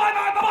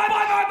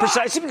 Buy.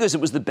 Precisely because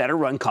it was the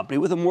better-run company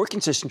with a more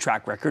consistent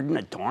track record and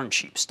a darn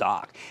cheap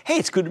stock. Hey,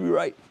 it's good to be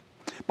right.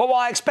 But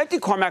while I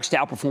expected CarMax to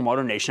outperform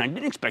AutoNation, I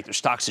didn't expect their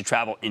stocks to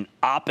travel in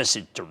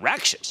opposite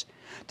directions.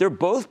 They're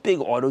both big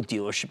auto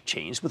dealership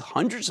chains with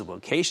hundreds of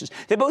locations.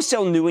 They both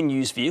sell new and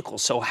used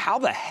vehicles. So how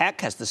the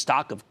heck has the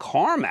stock of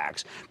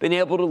CarMax been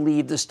able to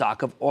leave the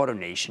stock of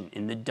AutoNation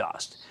in the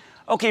dust?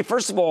 Okay,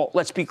 first of all,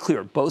 let's be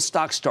clear. Both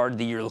stocks started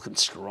the year looking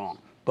strong.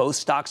 Both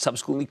stocks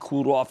subsequently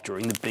cooled off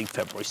during the big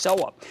February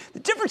sell-off. The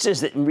difference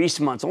is that in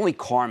recent months, only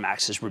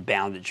CarMax has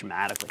rebounded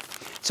dramatically.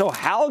 So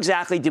how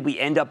exactly did we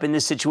end up in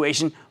this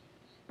situation?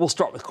 We'll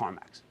start with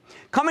CarMax.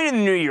 Coming into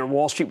the new year,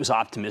 Wall Street was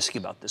optimistic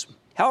about this one.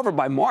 However,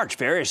 by March,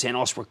 various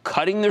analysts were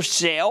cutting their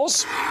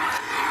sales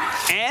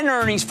and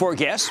earnings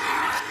forecasts,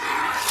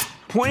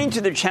 pointing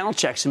to their channel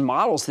checks and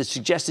models that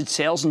suggested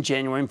sales in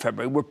January and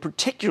February were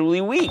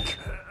particularly weak.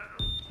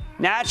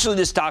 Naturally,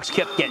 the stocks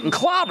kept getting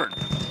clobbered.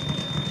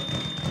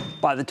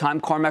 By the time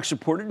CarMax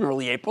reported in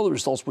early April, the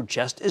results were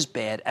just as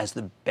bad as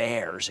the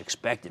bears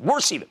expected.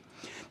 Worse even.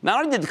 Not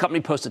only did the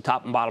company post a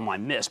top and bottom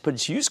line miss, but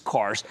its used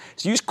car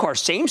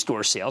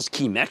same-store sales,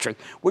 key metric,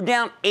 were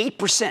down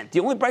 8%.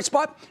 The only bright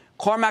spot?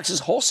 CarMax's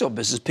wholesale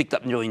business picked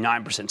up nearly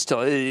 9%.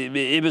 Still,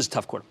 it was a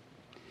tough quarter.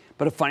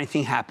 But a funny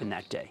thing happened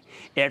that day.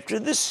 After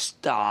the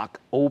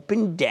stock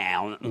opened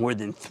down more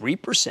than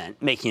 3%,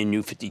 making a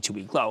new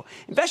 52-week low,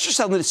 investors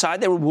suddenly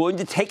decided they were willing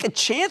to take a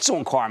chance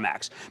on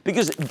CarMax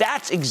because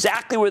that's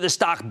exactly where the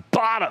stock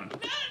bottomed.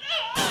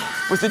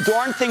 With the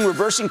darn thing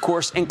reversing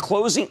course and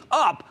closing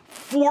up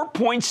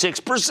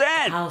 4.6%.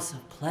 House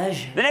of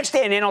pleasure. The next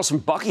day, an analyst from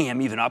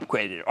Buckingham even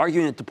upgraded it,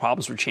 arguing that the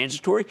problems were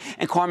transitory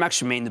and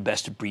CarMax remained the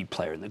best-of-breed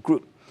player in the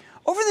group.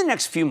 Over the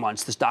next few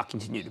months, the stock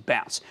continued to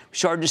bounce. We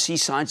started to see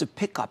signs of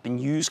pickup in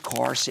used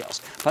car sales.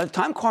 By the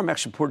time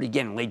CarMax reported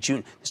again in late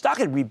June, the stock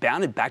had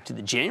rebounded back to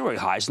the January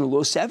highs in the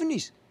low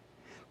 70s.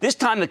 This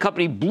time, the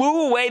company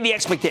blew away the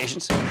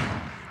expectations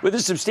with a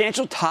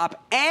substantial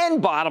top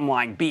and bottom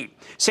line beat.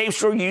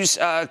 Same-store used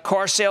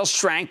car sales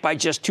shrank by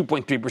just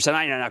 2.3%.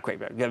 I know, not great,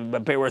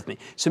 but bear with me.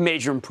 It's a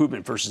major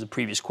improvement versus the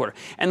previous quarter.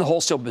 And the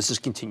wholesale business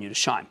continued to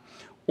shine.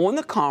 On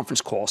the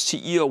conference call,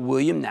 CEO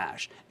William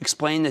Nash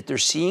explained that they're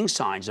seeing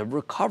signs of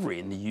recovery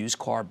in the used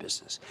car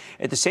business.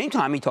 At the same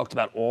time, he talked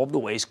about all of the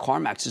ways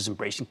CarMax is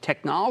embracing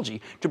technology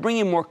to bring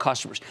in more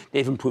customers.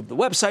 They've improved the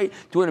website,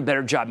 doing a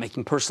better job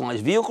making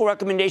personalized vehicle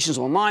recommendations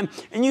online,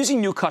 and using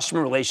new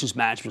customer relations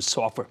management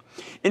software.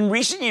 In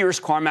recent years,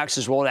 CarMax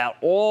has rolled out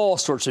all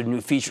sorts of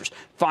new features: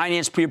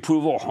 finance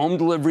pre-approval, home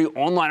delivery,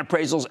 online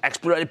appraisals,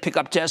 expedited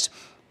pickup tests.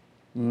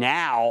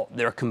 Now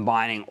they're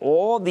combining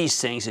all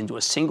these things into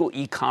a single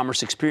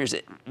e-commerce experience.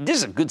 This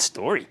is a good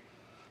story.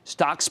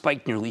 Stock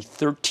spiked nearly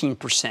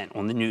 13%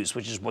 on the news,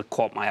 which is what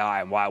caught my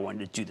eye and why I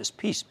wanted to do this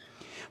piece.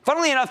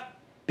 Funnily enough,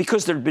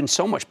 because there had been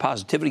so much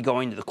positivity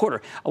going into the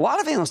quarter, a lot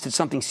of analysts did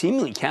something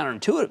seemingly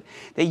counterintuitive.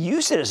 They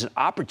used it as an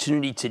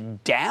opportunity to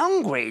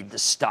downgrade the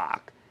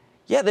stock.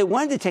 Yeah, they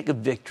wanted to take a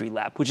victory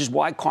lap, which is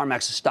why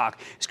CarMax's stock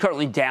is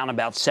currently down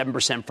about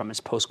 7% from its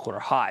post-quarter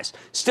highs.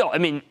 Still, I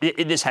mean,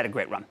 this had a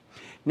great run.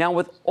 Now,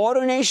 with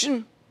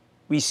AutoNation,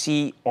 we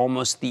see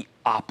almost the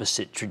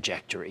opposite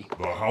trajectory.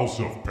 The House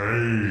of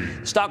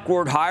Pain. Stock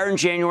roared higher in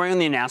January on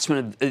the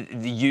announcement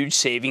of the huge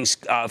savings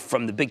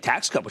from the big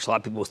tax cut, which a lot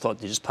of people thought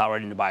they just plow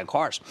right into buying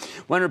cars.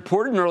 When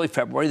reported in early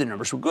February, the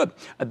numbers were good.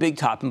 A big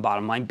top and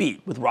bottom line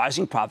beat, with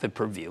rising profit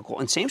per vehicle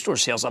and same-store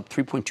sales up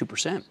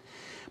 3.2%.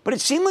 But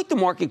it seemed like the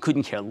market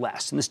couldn't care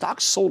less, and the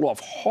stock sold off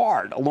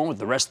hard along with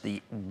the rest of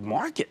the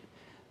market.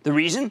 The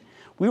reason?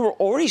 We were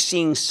already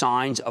seeing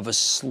signs of a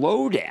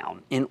slowdown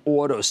in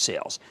auto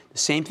sales, the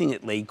same thing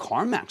that laid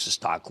CarMax's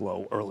stock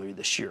low earlier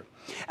this year.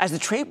 As the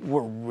trade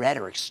war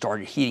rhetoric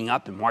started heating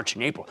up in March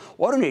and April,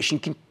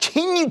 AutoNation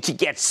continued to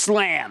get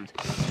slammed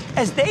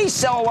as they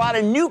sell a lot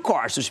of new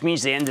cars, which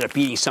means they ended up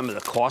eating some of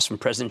the costs from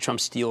President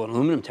Trump's steel and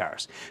aluminum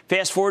tariffs.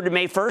 Fast forward to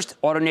May 1st,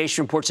 AutoNation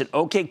reports an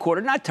okay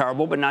quarter, not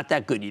terrible, but not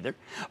that good either.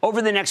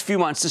 Over the next few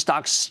months, the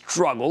stock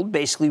struggled,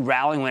 basically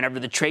rallying whenever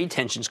the trade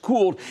tensions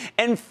cooled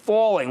and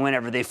falling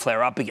whenever they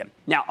flare up again.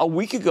 Now, a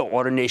week ago,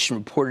 AutoNation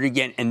reported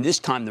again, and this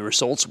time the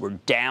results were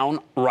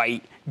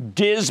downright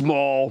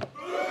dismal.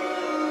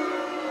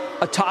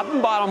 A top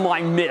and bottom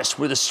line miss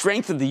where the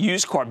strength of the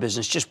used car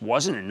business just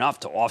wasn't enough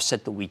to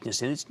offset the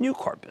weakness in its new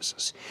car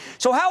business.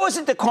 So how is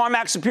it that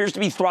CarMax appears to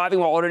be thriving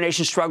while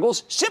AutoNation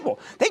struggles? Simple.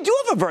 They do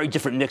have a very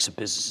different mix of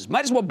businesses.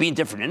 Might as well be in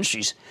different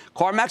industries.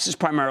 CarMax is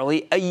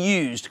primarily a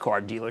used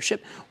car dealership.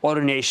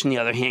 AutoNation, on the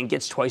other hand,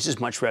 gets twice as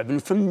much revenue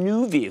from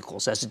new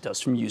vehicles as it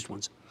does from used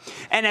ones.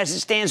 And as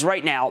it stands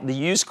right now, the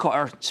used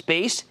car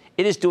space,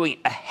 it is doing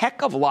a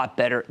heck of a lot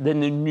better than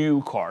the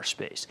new car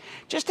space.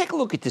 Just take a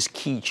look at this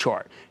key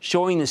chart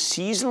showing the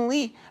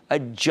seasonally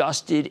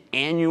adjusted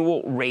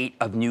annual rate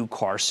of new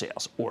car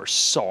sales, or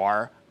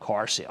SAR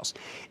car sales.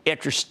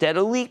 After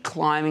steadily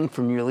climbing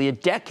for nearly a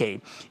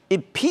decade,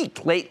 it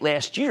peaked late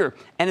last year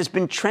and has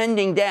been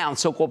trending down,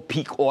 so-called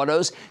peak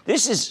autos.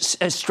 This is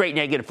a straight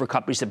negative for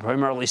companies that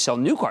primarily sell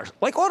new cars,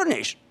 like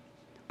AutoNation.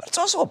 But it's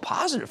also a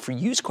positive for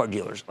used car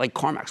dealers like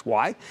CarMax.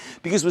 Why?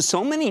 Because with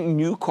so many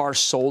new cars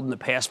sold in the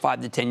past 5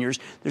 to 10 years,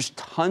 there's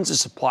tons of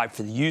supply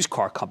for the used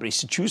car companies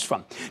to choose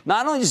from.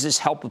 Not only does this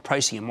help with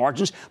pricing and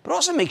margins, but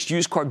also makes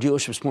used car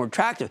dealerships more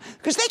attractive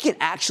because they can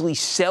actually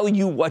sell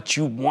you what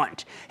you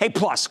want. Hey,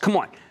 plus, come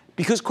on.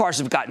 Because cars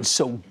have gotten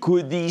so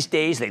good these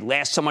days, they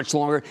last so much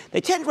longer,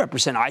 they tend to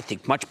represent, I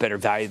think, much better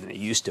value than they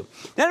used to.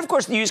 Then, of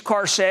course, the used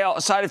car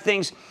sale side of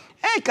things,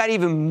 it got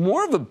even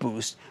more of a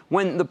boost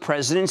when the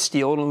president's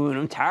steel and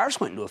aluminum tariffs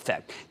went into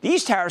effect.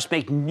 These tariffs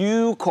make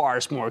new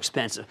cars more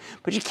expensive,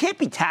 but you can't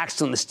be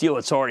taxed on the steel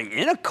that's already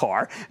in a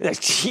car.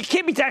 You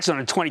can't be taxed on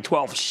a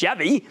 2012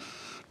 Chevy.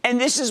 And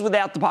this is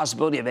without the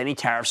possibility of any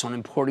tariffs on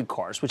imported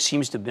cars, which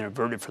seems to have been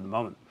averted for the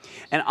moment.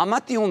 And I'm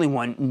not the only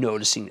one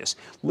noticing this.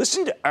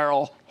 Listen to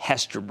Errol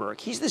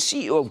Hesterberg. He's the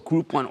CEO of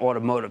Group 1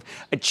 Automotive,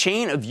 a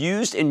chain of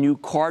used and new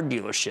car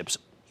dealerships.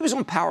 He was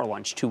on Power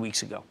Lunch 2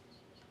 weeks ago.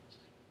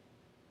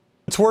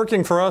 It's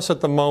working for us at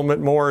the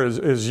moment more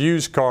is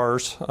used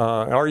cars.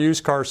 Our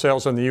used car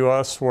sales in the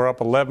U.S. were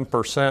up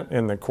 11%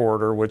 in the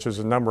quarter, which is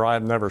a number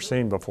I've never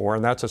seen before,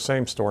 and that's a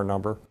same-store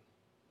number.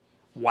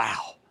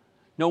 Wow.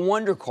 No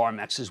wonder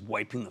CarMax is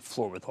wiping the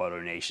floor with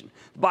AutoNation.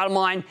 The bottom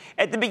line,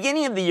 at the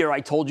beginning of the year, I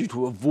told you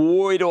to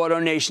avoid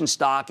AutoNation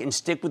stock and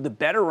stick with the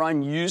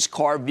better-run used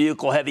car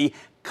vehicle-heavy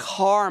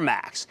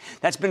CarMax.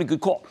 That's been a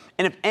good call.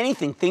 And if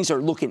anything, things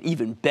are looking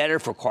even better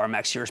for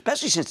CarMax here,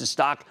 especially since the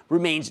stock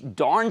remains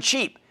darn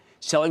cheap,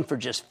 selling for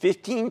just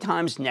 15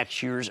 times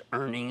next year's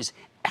earnings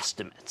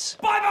estimates.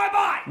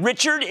 Bye.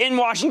 Richard in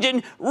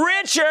Washington.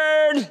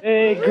 Richard!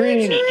 Hey,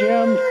 greetings,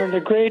 Jim, from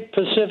the great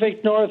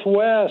Pacific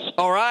Northwest.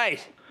 All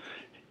right.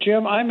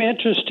 Jim, I'm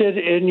interested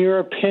in your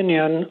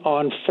opinion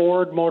on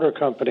Ford Motor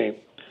Company.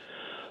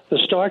 The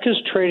stock is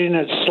trading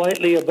at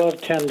slightly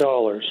above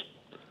 $10.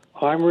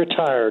 I'm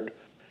retired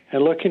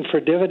and looking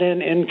for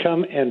dividend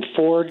income, and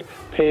Ford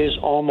pays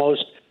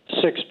almost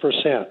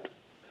 6%.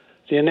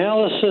 The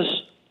analysis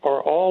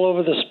are all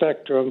over the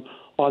spectrum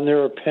on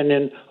their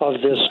opinion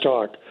of this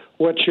stock.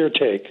 What's your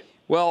take?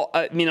 Well,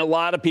 I mean, a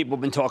lot of people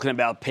have been talking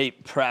about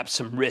perhaps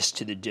some risk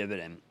to the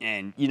dividend.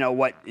 And you know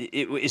what?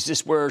 Is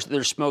this where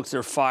there's smoke,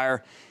 there's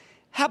fire?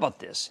 How about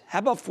this? How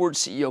about Ford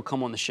CEO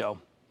come on the show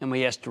and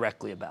we ask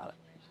directly about it?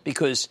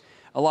 Because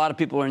a lot of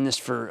people are in this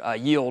for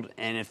yield,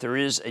 and if there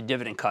is a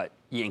dividend cut,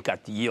 you ain't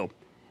got the yield.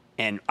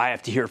 And I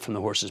have to hear it from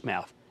the horse's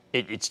mouth.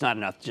 It's not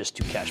enough just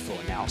to cash flow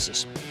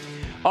analysis.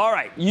 All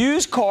right,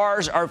 used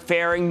cars are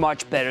faring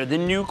much better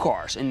than new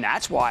cars, and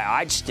that's why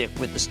I'd stick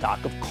with the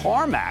stock of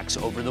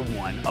CarMax over the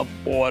one of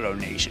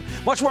AutoNation.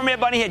 Much more, Mad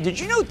Bunny here. Did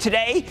you know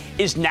today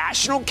is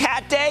National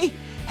Cat Day?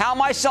 How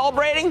am I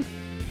celebrating?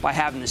 By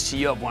having the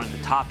CEO of one of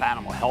the top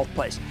animal health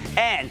plays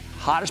and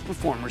hottest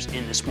performers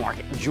in this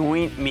market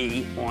join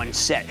me on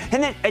set.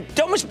 And then, I'm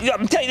telling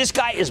you, this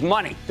guy is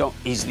money.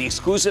 He's the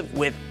exclusive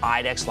with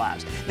IDEX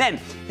Labs. Then,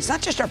 it's not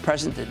just our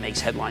president that makes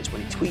headlines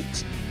when he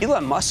tweets.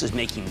 Elon Musk is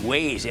making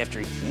waves after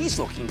he's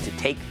looking to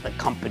take the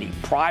company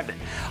private.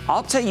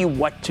 I'll tell you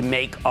what to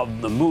make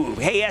of the move.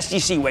 Hey,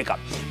 SDC, wake up.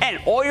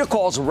 And all your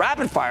calls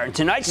rapid fire in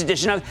tonight's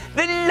edition of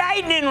the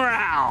Lightning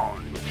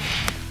Round.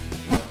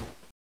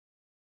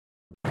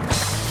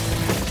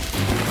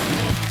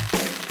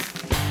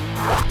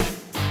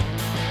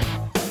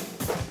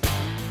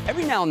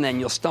 Every now and then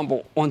you'll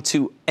stumble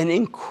onto an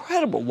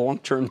incredible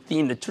long-term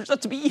theme that turns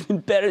out to be even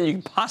better than you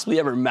could possibly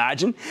ever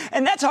imagine.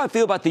 And that's how I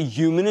feel about the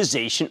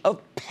humanization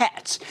of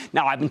pets.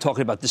 Now, I've been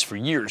talking about this for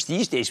years.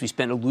 These days, we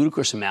spend a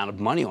ludicrous amount of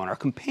money on our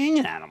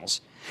companion animals.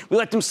 We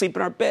let them sleep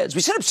in our beds.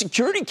 We set up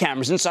security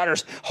cameras inside our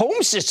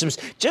home systems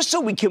just so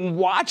we can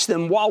watch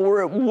them while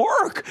we're at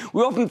work.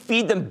 We often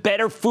feed them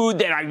better food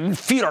than I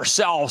feed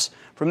ourselves.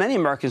 For many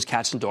Americans,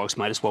 cats and dogs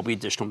might as well be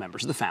additional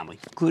members of the family,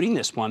 including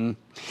this one.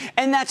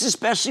 And that's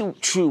especially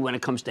true when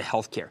it comes to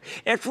health care.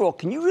 After all,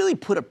 can you really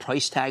put a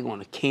price tag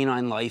on a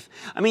canine life?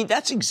 I mean,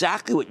 that's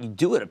exactly what you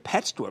do at a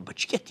pet store,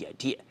 but you get the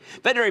idea.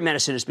 Veterinary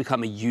medicine has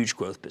become a huge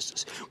growth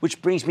business,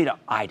 which brings me to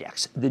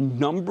IDEXX, the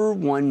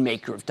 #1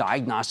 maker of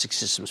diagnostic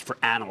systems for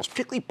animals,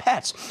 particularly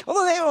pets,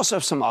 although they also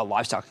have some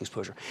livestock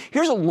exposure.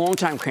 Here's a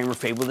longtime Cramer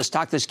fave with a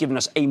stock that's given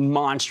us a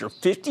monster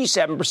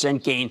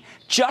 57% gain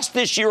just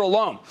this year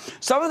alone.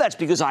 Some of that's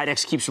because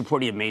IDEXX keeps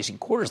reporting amazing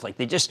quarters, like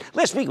they just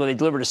last week when they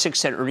delivered a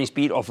 6-cent earnings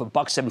beat off a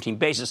 $1.17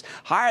 basis,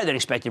 higher than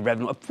expected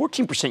revenue, up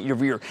 14% year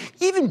over year.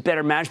 Even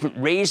better, management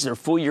raised their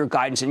full year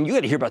guidance, and you got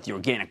to hear about the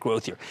organic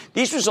growth here.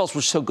 These results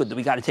were so good that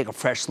we got to take a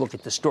fresh look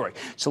at the story.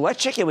 So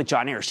let's check in with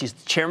John Ayers. He's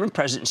the chairman,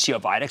 president, and CEO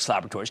of IDEXX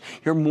Laboratories.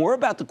 Hear more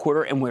about the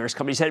quarter and where his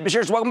company's headed. Mr.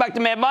 Ayers, welcome back to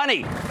Mad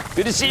Money.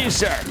 Good to see you,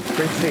 sir.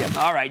 Great to see you.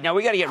 All right, now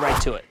we got to get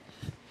right to it.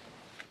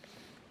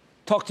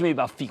 Talk to me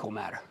about fecal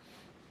matter.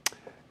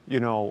 You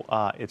know,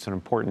 it's an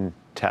important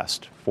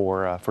test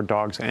for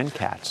dogs and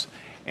cats.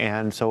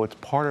 And so it's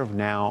part of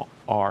now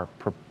our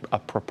a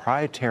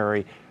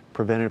proprietary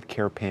preventative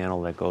care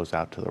panel that goes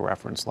out to the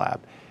reference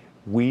lab.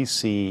 We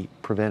see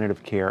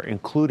preventative care,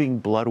 including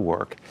blood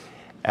work,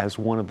 as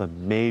one of the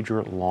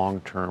major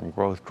long-term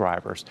growth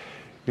drivers.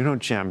 You know,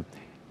 Jim,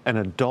 an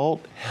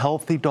adult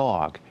healthy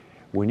dog,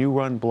 when you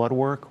run blood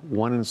work,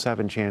 1 in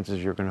 7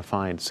 chances you're going to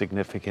find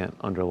significant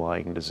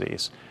underlying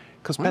disease.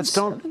 Because pets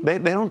they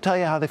don't tell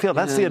you how they feel.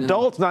 That's the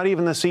adults, not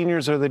even the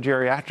seniors or the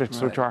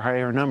geriatrics, which are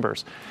higher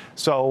numbers.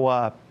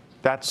 So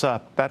that's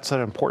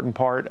an important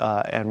part,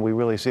 and we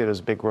really see it as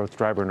a big growth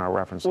driver in our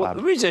reference lab.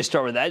 The reason I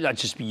start with that, not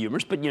just be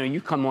humorous, but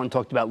you come on and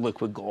talked about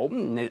liquid gold,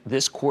 and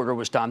this quarter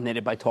was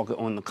dominated by talking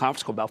on the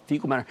conference call about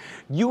fecal matter.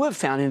 You have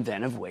found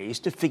inventive ways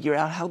to figure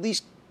out how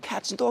these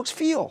cats and dogs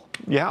feel.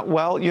 Yeah,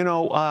 well,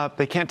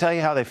 they can't tell you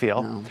how they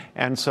feel,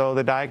 and so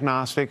the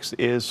diagnostics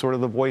is sort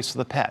of the voice of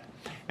the pet.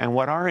 And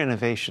what our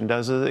innovation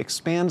does is it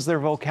expands their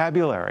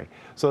vocabulary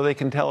so they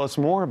can tell us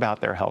more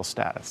about their health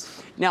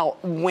status. Now,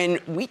 when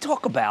we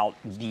talk about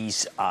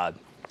these,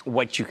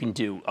 what you can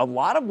do, a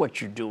lot of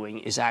what you're doing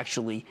is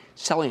actually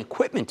selling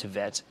equipment to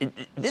vets.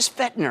 This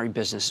veterinary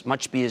business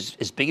must be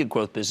as big a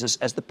growth business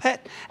as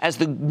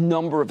the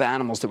number of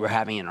animals that we're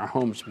having in our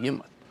homes to begin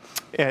with.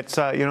 It's,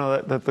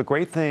 the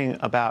great thing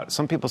about,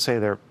 some people say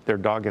their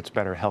dog gets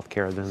better health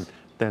care than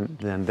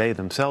they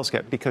themselves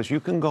get, because you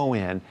can go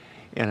in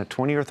a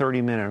 20 or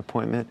 30-minute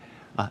appointment,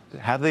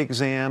 have the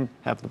exam,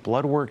 have the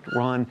blood work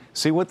run,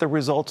 see what the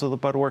results of the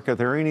blood work are. Are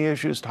there any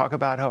issues? Talk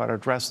about how to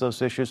address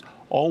those issues,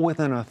 all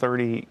within a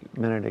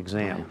 30-minute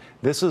exam. Right.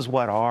 This is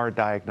what our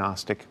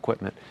diagnostic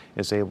equipment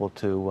is able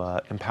to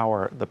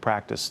empower the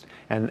practice.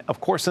 And,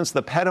 of course, since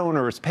the pet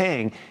owner is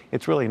paying,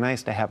 it's really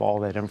nice to have all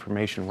that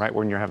information right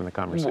when you're having the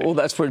conversation. Well,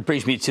 that's what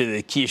brings me to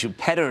the key issue.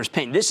 Pet owners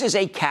paying. This is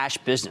a cash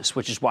business,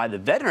 which is why the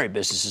veterinary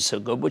business is so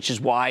good, which is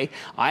why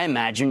I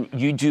imagine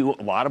you do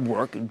a lot of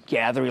work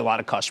gathering a lot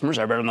of customers.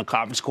 I read on the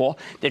conference call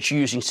that you're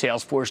using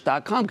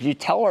Salesforce.com. Could you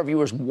tell our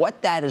viewers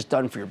what that has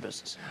done for your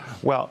business?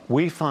 Well,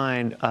 we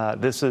find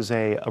this is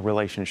a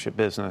relationship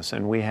business,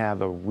 and we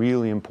have a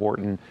really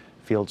important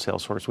field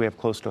sales force. We have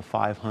close to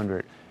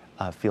 500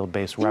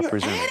 field-based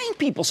representatives. You're adding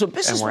people, so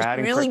business is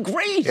really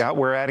great. Yeah,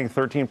 we're adding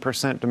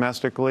 13%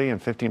 domestically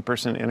and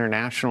 15%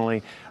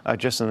 internationally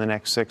just in the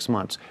next 6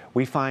 months.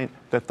 We find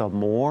that the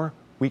more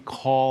we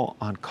call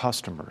on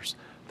customers,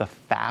 the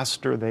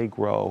faster they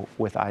grow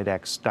with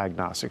IDEXX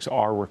Diagnostics,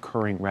 our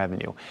recurring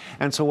revenue.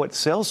 And so what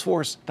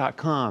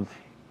Salesforce.com,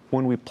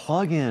 when we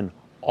plug in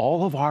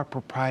all of our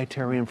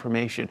proprietary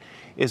information,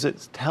 is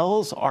it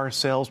tells our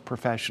sales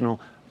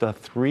professional the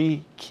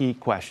 3 key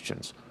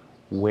questions.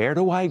 Where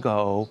do I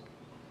go?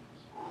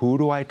 Who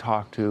do I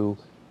talk to?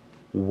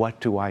 What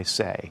do I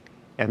say?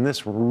 And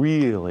this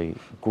really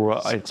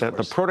grows.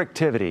 The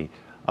productivity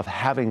of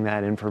having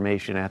that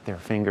information at their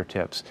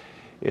fingertips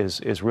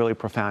is really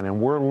profound.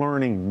 And we're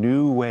learning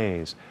new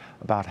ways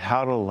about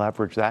how to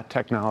leverage that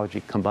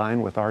technology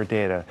combined with our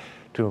data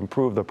to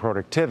improve the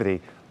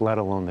productivity, let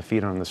alone the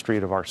feet on the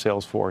street of our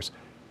sales force,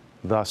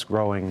 thus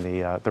growing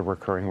the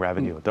recurring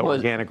revenue, the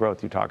organic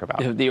growth you talk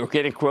about. The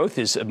organic growth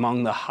is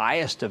among the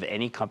highest of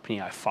any company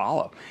I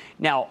follow.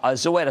 Now,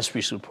 Zoetis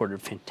recently reported a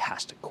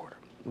fantastic quarter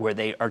where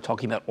they are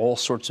talking about all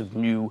sorts of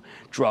new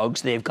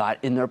drugs they've got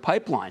in their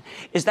pipeline.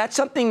 Is that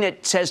something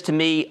that says to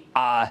me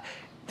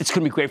it's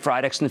going to be great for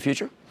IDEXX in the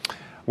future?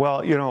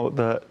 Well,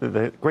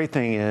 the great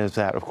thing is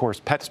that, of course,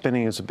 pet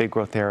spending is a big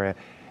growth area.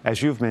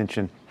 As you've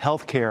mentioned,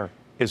 healthcare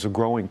is a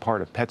growing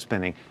part of pet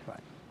spending. Right.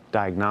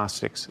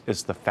 Diagnostics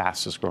is the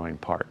fastest growing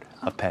part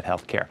of pet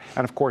healthcare.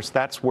 And of course,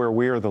 that's where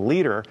we are the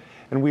leader.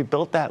 And we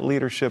built that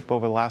leadership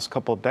over the last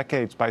couple of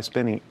decades by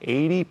spending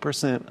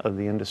 80% of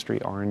the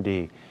industry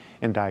R&D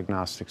in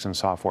diagnostics and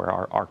software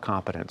are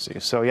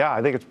competencies. So yeah,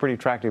 I think it's a pretty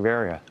attractive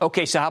area.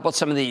 Okay, so how about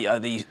some of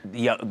the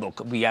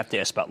look? We have to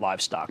ask about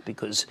livestock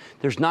because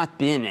there's not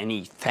been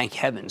any, thank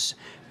heavens,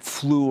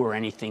 flu or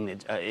anything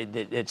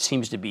that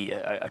seems to be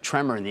a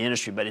tremor in the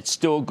industry, but it's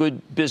still a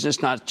good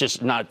business,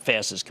 not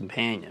fast as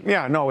companion.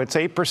 Yeah, no, it's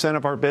 8%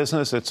 of our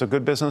business. It's a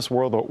good business.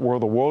 We're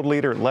the world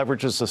leader. It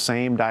leverages the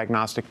same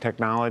diagnostic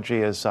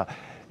technology as the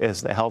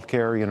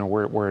healthcare. You know,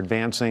 we're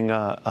advancing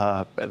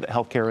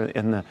healthcare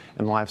in the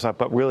livestock,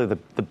 but really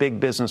the big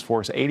business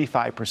for us,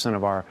 85%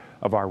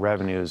 of our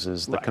revenues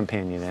is the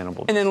companion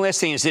animal. And then the last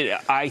thing is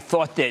that I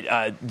thought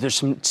that there's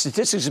some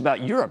statistics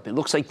about Europe. It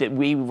looks like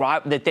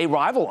that they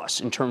rival us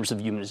in terms of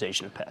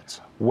humanization of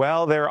pets.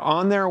 Well, they're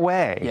on their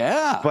way.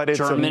 Yeah, but it's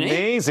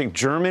amazing.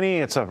 Germany,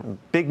 it's a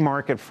big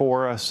market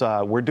for us.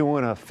 We're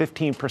doing a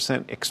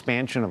 15%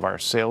 expansion of our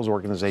sales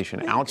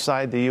organization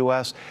outside the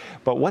U.S.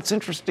 But what's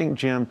interesting,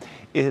 Jim,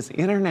 is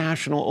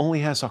international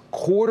only has a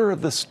quarter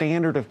of the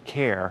standard of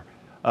care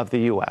of the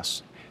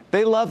U.S.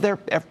 People love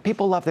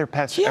their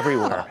pets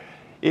everywhere.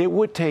 It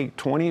would take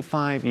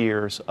 25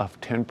 years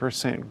of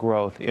 10%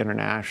 growth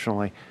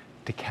internationally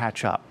to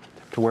catch up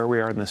to where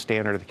we are in the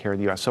standard of the care of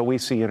the U.S. So we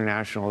see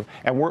international,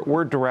 and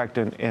we're direct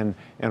in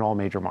all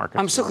major markets.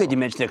 I'm so glad you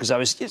mentioned that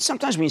because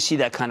sometimes when you see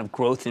that kind of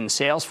growth in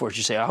sales force,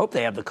 you say, I hope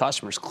they have the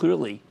customers.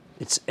 Clearly,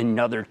 it's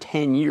another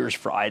 10 years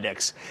for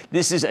IDEXX.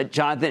 This is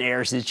Jonathan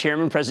Ayers, the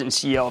chairman,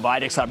 president, and CEO of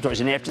IDEXX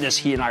Laboratories. And after this,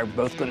 he and I are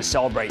both going to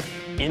celebrate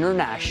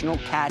International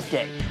Cat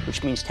Day,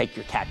 which means take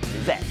your cat to the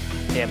vet.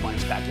 Mad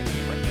Money's back in the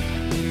break.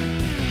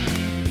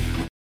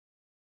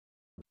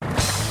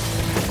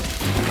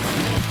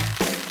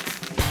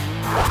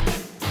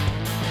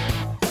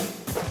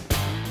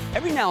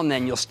 Every now and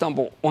then you'll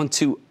stumble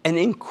onto an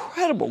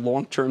incredible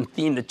long-term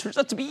theme that turns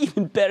out to be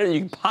even better than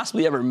you could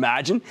possibly ever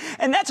imagine.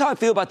 And that's how I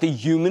feel about the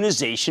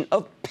humanization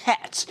of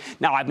pets.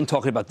 Now, I've been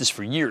talking about this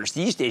for years.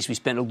 These days, we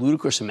spend a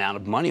ludicrous amount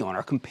of money on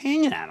our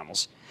companion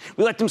animals.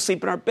 We let them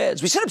sleep in our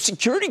beds. We set up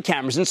security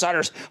cameras inside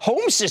our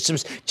home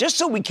systems just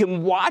so we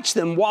can watch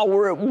them while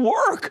we're at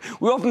work.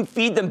 We often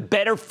feed them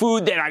better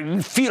food than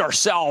I feed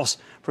ourselves.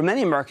 For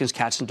many Americans,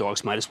 cats and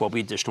dogs might as well be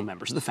additional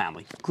members of the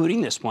family, including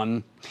this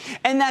one.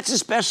 And that's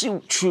especially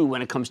true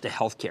when it comes to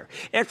health care.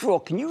 After all,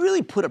 can you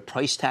really put a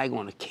price tag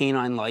on a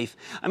canine life?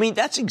 I mean,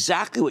 that's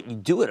exactly what you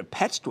do at a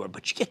pet store,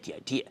 but you get the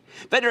idea.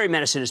 Veterinary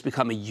medicine has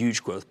become a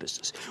huge growth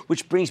business,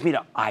 which brings me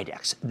to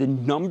IDEXX, the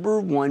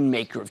 #1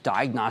 maker of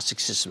diagnostic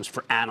systems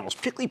for animals,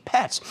 particularly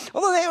pets,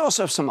 although they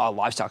also have some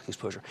livestock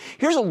exposure.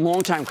 Here's a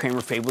longtime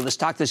Cramer fave with a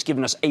stock that's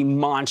given us a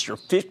monster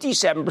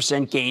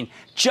 57% gain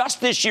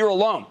just this year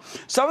alone.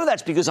 Some of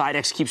that's because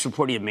IDEXX keeps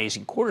reporting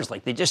amazing quarters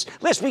like they just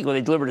last week when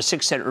they delivered a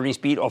 6-cent earnings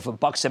beat off a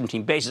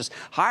 $1.17 basis,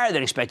 higher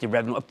than expected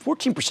revenue of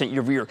 14% year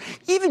over year.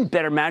 Even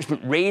better,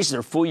 management raised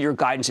their full year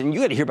guidance, and you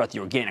got to hear about the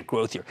organic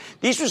growth here.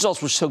 These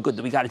results were so good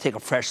that we got to take a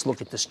fresh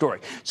look at the story.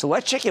 So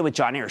let's check in with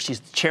John Ayers.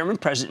 He's the chairman,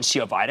 president,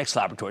 and CEO of IDEXX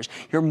Laboratories.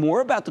 Hear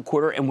more about the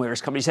quarter and where his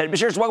company's headed.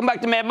 Mr. Ayers, welcome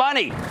back to Mad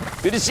Money.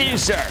 Good to see you,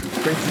 sir.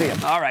 Great to see you.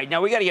 All right, now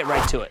we got to get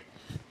right to it.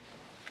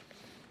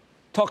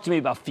 Talk to me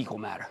about fecal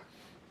matter.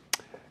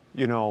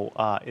 You know,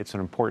 it's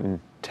an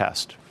important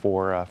test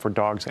for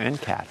dogs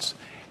and cats.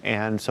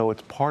 And so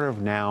it's part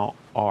of now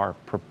our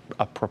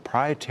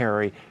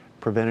proprietary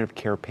preventative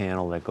care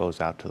panel that goes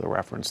out to the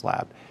reference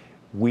lab.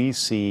 We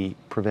see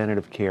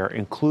preventative care,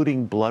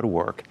 including blood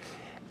work,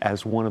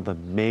 as one of the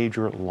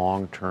major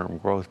long-term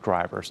growth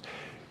drivers.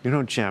 You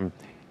know, Jim,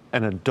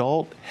 an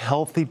adult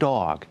healthy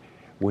dog,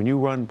 when you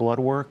run blood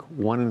work,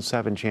 1 in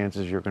 7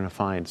 chances you're going to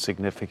find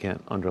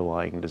significant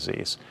underlying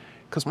disease.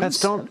 Because pets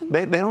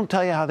they don't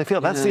tell you how they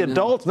feel. That's the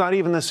adults, not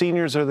even the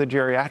seniors or the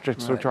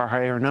geriatrics, which are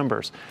higher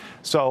numbers.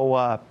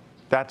 So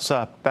that's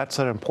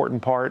an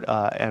important part,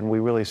 and we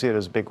really see it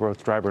as a big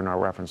growth driver in our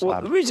reference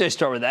lab. The reason I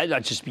start with that,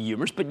 not just be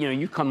humorous, but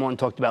you come on and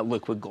talked about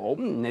liquid gold,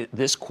 and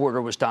this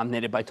quarter was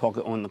dominated by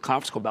talking on the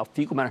conference call about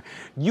fecal matter.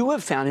 You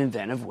have found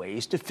inventive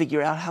ways to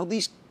figure out how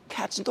these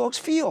cats and dogs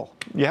feel.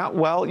 Yeah,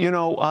 well,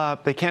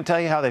 they can't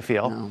tell you how they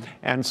feel,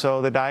 and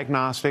so the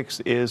diagnostics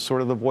is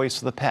sort of the voice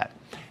of the pet.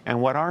 And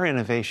what our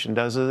innovation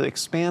does is it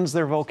expands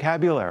their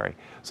vocabulary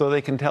so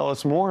they can tell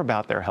us more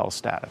about their health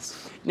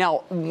status.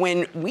 Now,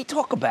 when we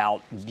talk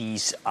about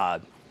these,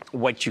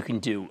 what you can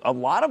do, a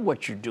lot of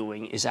what you're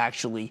doing is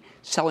actually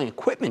selling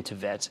equipment to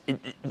vets.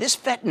 This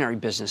veterinary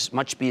business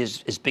must be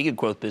as big a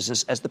growth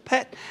business as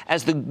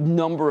as the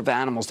number of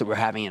animals that we're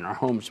having in our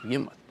homes to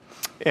begin with.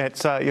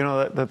 It's,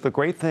 the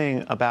great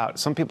thing about,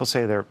 some people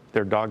say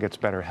their dog gets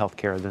better health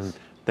care than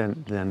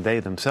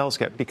they themselves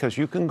get, because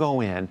you can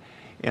go in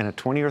a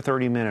 20 or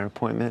 30 minute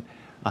appointment,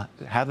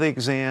 have the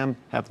exam,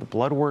 have the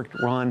blood work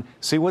run,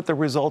 see what the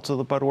results of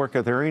the blood work,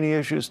 are there any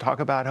issues, talk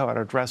about how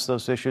to address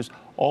those issues,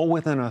 all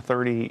within a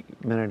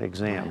 30-minute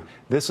exam. Wow.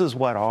 This is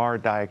what our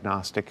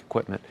diagnostic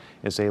equipment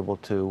is able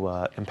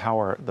to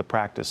empower the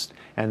practice.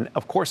 And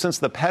of course, since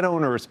the pet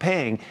owner is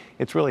paying,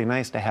 it's really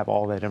nice to have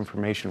all that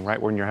information right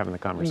when you're having the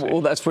conversation.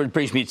 Well, that's what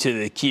brings me to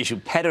the key issue.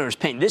 Pet owners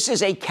paying. This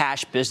is a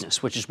cash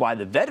business, which is why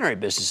the veterinary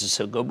business is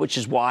so good, which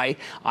is why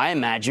I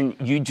imagine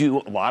you do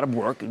a lot of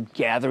work,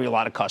 gathering a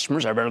lot of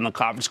customers. I read on the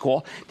conference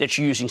call that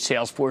you're using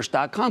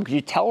Salesforce.com. Could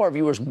you tell our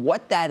viewers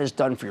what that has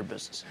done for your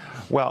business?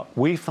 Well,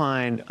 we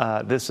find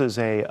this is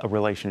a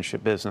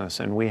relationship business,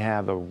 and we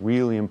have a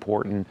really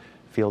important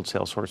field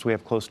sales force. We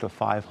have close to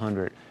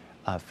 500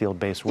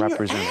 field-based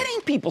representatives. You're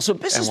adding people, so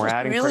business is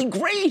really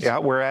great. Yeah,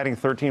 we're adding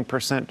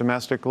 13%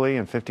 domestically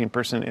and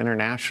 15%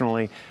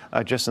 internationally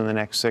just in the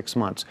next 6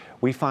 months.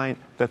 We find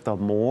that the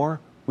more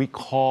we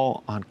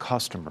call on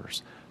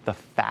customers, the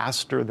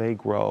faster they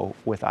grow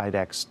with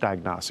IDEXX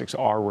Diagnostics,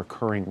 our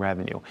recurring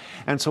revenue.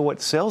 And so what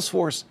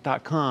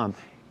Salesforce.com,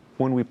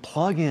 when we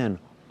plug in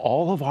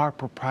all of our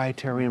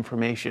proprietary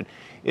information,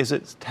 is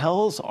it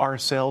tells our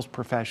sales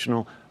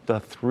professional the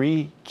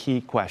 3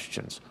 key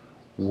questions.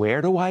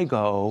 Where do I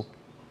go?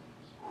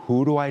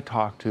 Who do I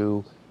talk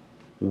to?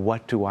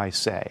 What do I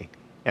say?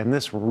 And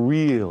this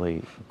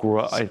really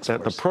grows.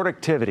 The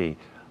productivity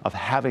of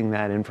having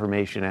that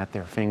information at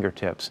their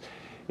fingertips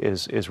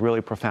is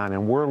really profound.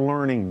 And we're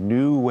learning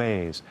new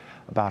ways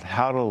about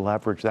how to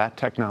leverage that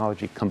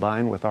technology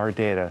combined with our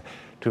data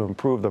to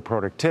improve the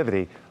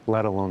productivity,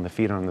 let alone the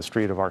feet on the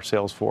street of our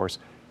sales force,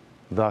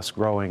 thus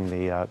growing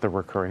the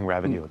recurring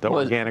revenue, the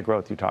organic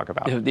growth you talk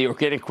about. The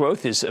organic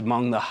growth is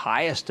among the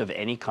highest of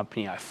any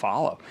company I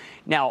follow.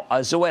 Now,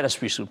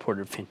 Zoetis recently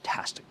reported a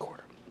fantastic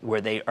quarter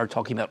where they are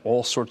talking about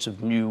all sorts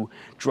of new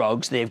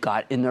drugs they've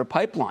got in their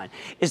pipeline.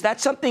 Is that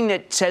something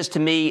that says to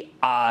me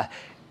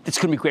it's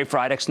going to be great for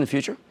IDEXX in the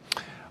future?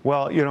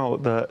 Well, you know,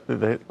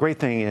 the great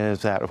thing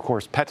is that, of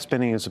course, pet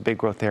spending is a big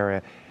growth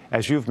area.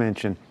 As you've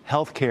mentioned,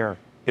 healthcare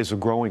is a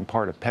growing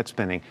part of pet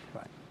spending.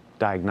 Right.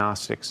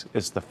 Diagnostics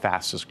is the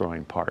fastest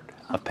growing part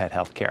of pet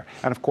healthcare.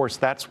 And of course,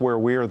 that's where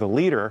we're the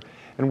leader.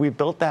 And we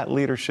built that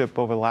leadership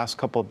over the last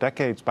couple of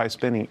decades by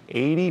spending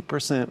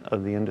 80%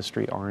 of the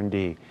industry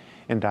R&D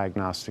in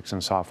diagnostics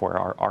and software,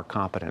 our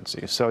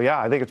competencies. So yeah,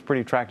 I think it's a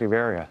pretty attractive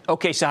area.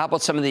 Okay, so how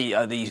about some of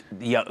the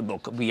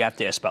look, we have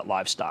to ask about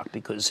livestock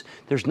because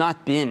there's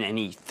not been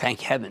any,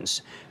 thank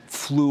heavens,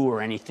 flu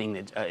or anything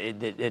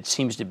that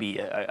seems to be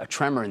a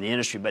tremor in the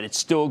industry, but it's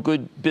still a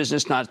good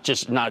business, not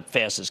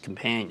fast as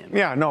companion.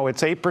 Yeah, no,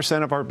 it's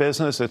 8% of our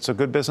business. It's a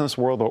good business.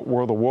 We're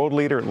the world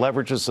leader. It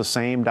leverages the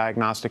same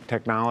diagnostic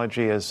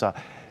technology as the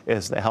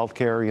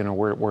healthcare. You know,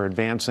 we're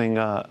advancing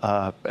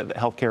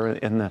healthcare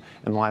in the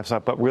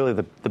livestock, but really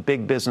the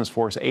big business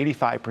for us,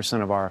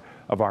 85% of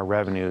our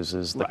revenues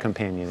is the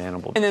companion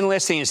animal. And then the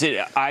last thing is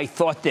that I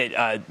thought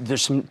that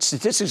there's some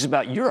statistics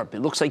about Europe. It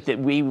looks like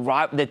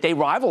that they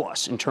rival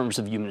us in terms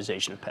of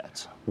humanization of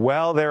pets.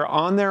 Well, they're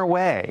on their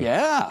way.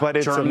 Yeah, but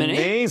it's Germany.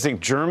 Amazing.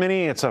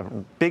 Germany, it's a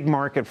big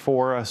market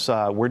for us.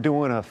 We're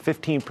doing a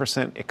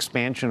 15%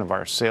 expansion of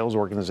our sales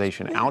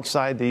organization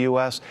outside the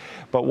U.S.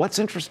 But what's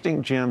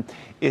interesting, Jim,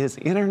 is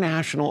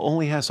international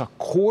only has a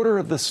quarter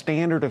of the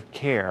standard of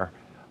care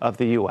of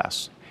the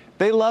U.S.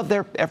 People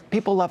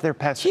love their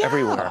pets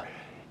everywhere.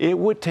 It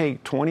would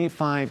take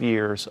 25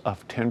 years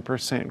of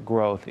 10%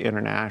 growth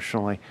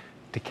internationally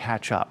to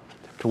catch up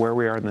to where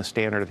we are in the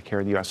standard of care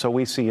of the U.S. So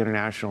we see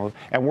international,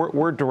 and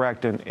we're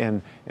direct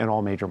in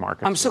all major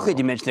markets. I'm so glad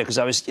you mentioned that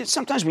because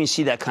sometimes when you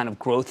see that kind of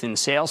growth in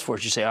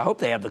Salesforce, you say, I hope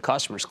they have the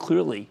customers.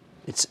 Clearly,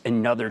 it's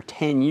another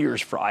 10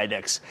 years for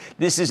IDEXX.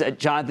 This is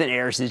Jonathan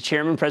Ayers, the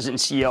chairman,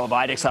 president, and CEO of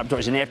IDEXX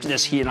Laboratories. And after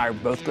this, he and I are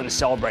both going to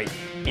celebrate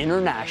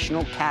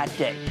International Cat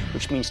Day,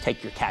 which means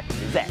take your cat to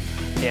the vet.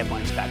 They have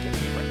money's back in the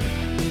break.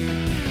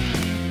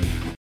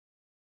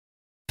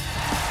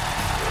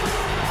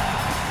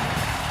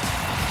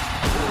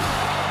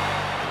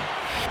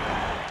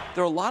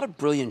 There are a lot of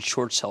brilliant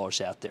short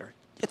sellers out there,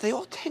 yet they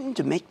all tend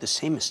to make the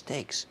same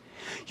mistakes.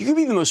 You can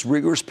be the most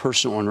rigorous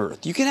person on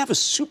earth. You can have a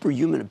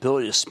superhuman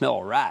ability to smell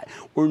a rat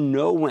or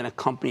know when a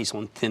company's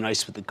on thin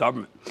ice with the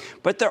government.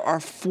 But there are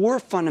 4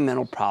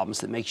 fundamental problems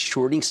that make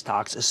shorting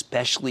stocks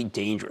especially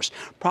dangerous.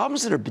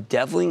 Problems that are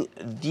bedeviling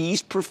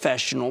these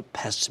professional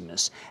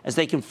pessimists as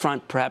they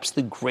confront perhaps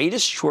the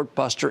greatest short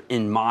buster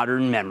in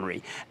modern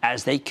memory,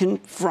 as they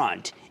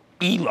confront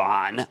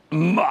Elon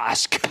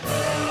Musk.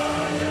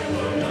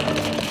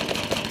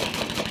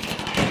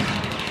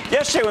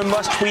 Yesterday, when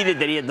Musk tweeted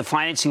that he had the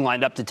financing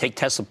lined up to take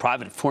Tesla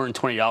private at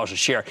 $420 a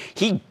share,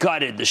 he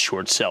gutted the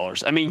short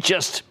sellers. I mean,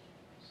 just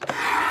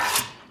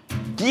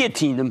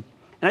guillotined them.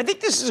 And I think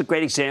this is a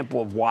great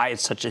example of why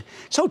it's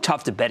so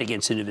tough to bet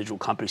against individual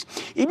companies.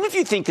 Even if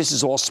you think this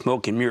is all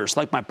smoke and mirrors,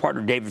 like my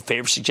partner David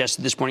Favor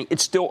suggested this morning,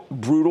 it's still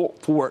brutal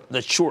for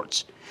the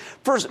shorts.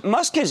 First,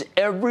 Musk has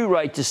every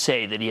right to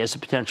say that he has a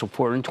potential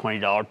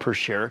 $420 per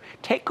share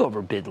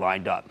takeover bid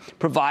lined up,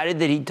 provided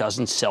that he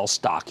doesn't sell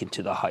stock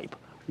into the hype.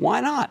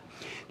 Why not?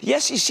 The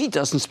SEC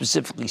doesn't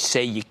specifically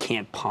say you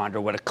can't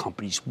ponder what a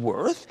company's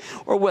worth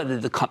or whether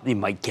the company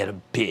might get a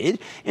bid.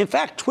 In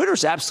fact,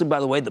 Twitter's absolutely, by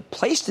the way, the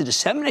place to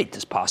disseminate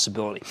this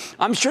possibility.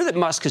 I'm sure that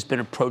Musk has been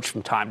approached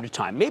from time to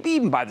time, maybe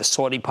even by the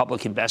Saudi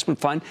Public Investment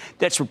Fund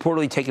that's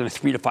reportedly taken a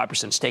 3 to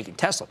 5% stake in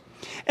Tesla.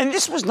 And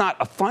this was not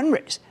a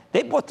fundraise.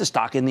 They bought the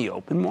stock in the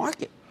open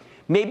market.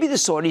 Maybe the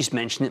Saudis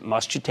mentioned that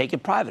Musk should take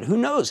it private. Who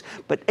knows?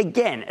 But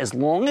again, as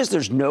long as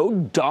there's no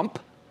dump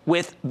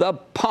with the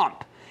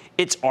pump,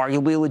 it's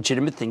arguably a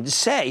legitimate thing to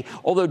say,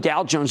 although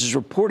Dow Jones is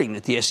reporting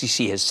that the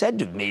SEC has said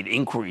to have made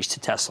inquiries to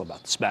Tesla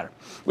about this matter.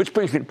 Which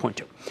brings me to point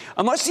two.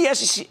 Unless the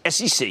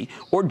SEC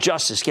or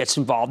Justice gets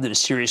involved in a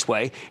serious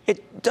way,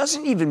 it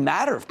doesn't even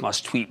matter if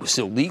Musk's tweet was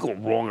illegal,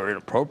 wrong, or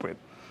inappropriate.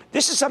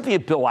 This is something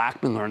that Bill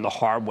Ackman learned the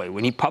hard way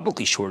when he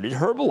publicly shorted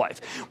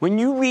Herbalife. When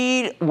you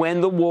read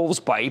When the Wolves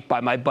Bite by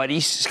my buddy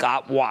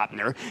Scott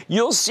Wapner,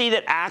 you'll see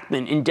that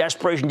Ackman, in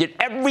desperation, did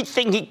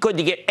everything he could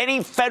to get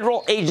any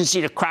federal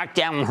agency to crack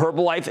down on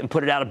Herbalife and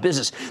put it out of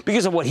business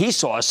because of what he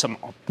saw as some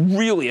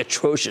really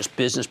atrocious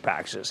business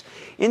practices.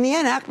 In the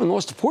end, Ackman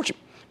lost a fortune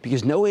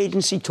because no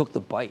agency took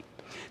the bite.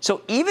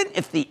 So even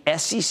if the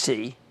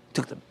SEC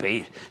took the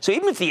bait, so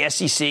even if the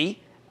SEC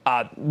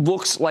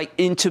looks like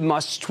into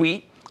Musk's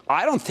tweet,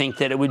 I don't think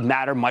that it would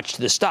matter much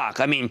to the stock.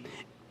 I mean,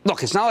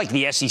 look, it's not like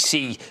the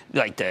SEC,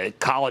 like the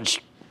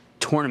college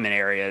tournament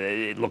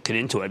area, looking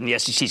into it, and the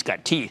SEC's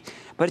got teeth.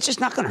 But it's just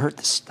not going to hurt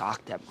the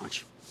stock that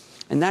much.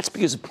 And that's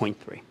because of point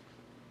three.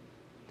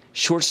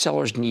 Short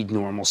sellers need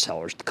normal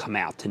sellers to come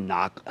out to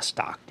knock a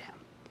stock down.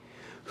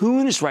 Who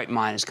in his right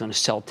mind is going to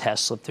sell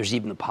Tesla if there's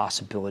even the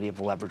possibility of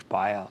a leveraged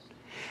buyout?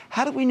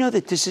 How do we know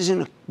that this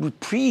isn't a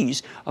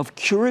reprise of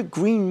Keurig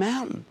Green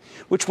Mountain,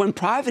 which went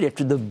private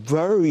after the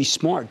very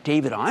smart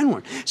David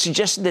Einhorn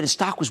suggested that his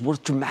stock was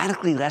worth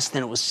dramatically less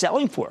than it was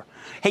selling for?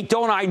 Hey,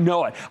 don't I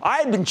know it? I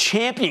had been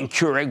championing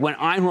Keurig when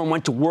Einhorn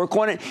went to work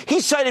on it. He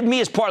cited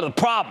me as part of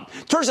the problem.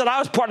 Turns out I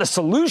was part of the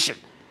solution.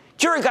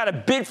 Keurig got a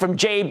bid from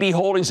JAB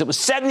Holdings that was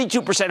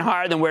 72%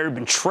 higher than where it had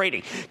been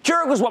trading.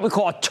 Keurig was what we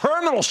call a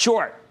terminal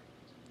short.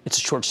 It's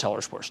a short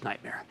seller's worst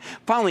nightmare.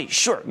 Finally,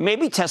 sure,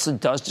 maybe Tesla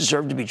does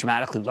deserve to be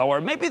dramatically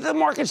lower. Maybe the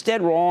market's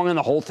dead wrong and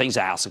the whole thing's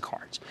a house of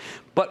cards.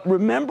 But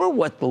remember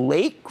what the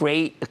late,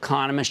 great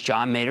economist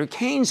John Maynard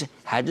Keynes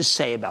had to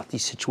say about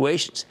these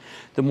situations.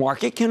 The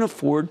market can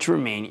afford to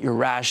remain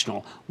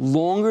irrational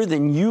longer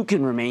than you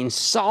can remain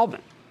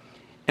solvent.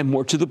 And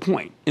more to the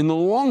point, in the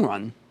long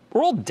run,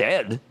 we're all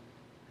dead.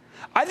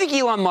 I think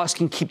Elon Musk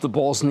can keep the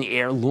balls in the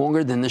air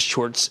longer than the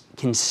shorts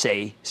can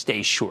stay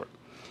short.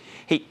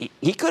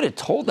 He could have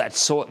told the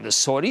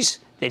Saudis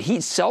that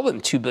he'd sell them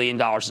 $2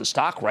 billion in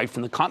stock right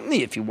from the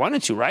company if he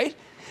wanted to, right?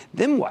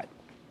 Then what?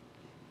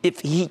 If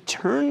he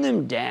turned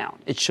them down,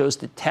 it shows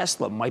that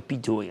Tesla might be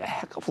doing a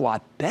heck of a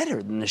lot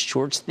better than the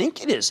shorts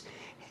think it is.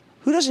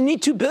 Who doesn't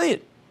need $2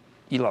 billion?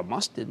 Elon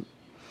Musk didn't.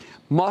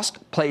 Musk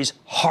plays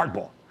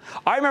hardball.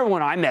 I remember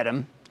when I met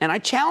him, and I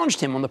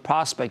challenged him on the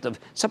prospect of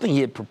something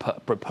he had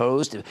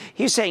proposed.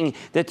 He was saying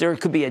that there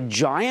could be a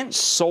giant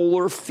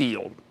solar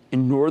field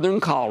in northern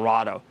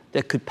Colorado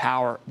that could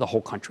power the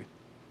whole country.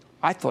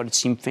 I thought it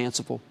seemed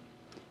fanciful.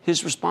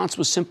 His response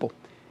was simple.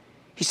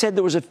 He said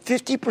there was a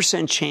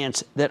 50%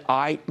 chance that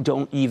I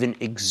don't even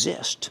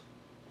exist,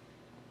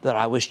 that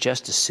I was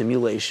just a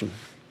simulation.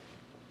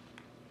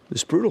 It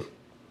was brutal.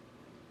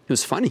 It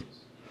was funny.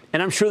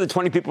 And I'm sure the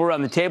 20 people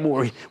around the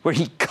table where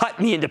he cut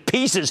me into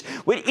pieces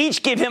would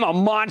each give him a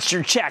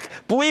monster check.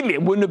 Believe me,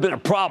 it wouldn't have been a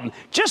problem,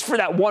 just for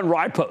that one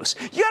ride post.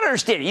 You got to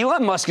understand,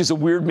 Elon Musk is a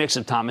weird mix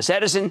of Thomas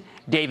Edison,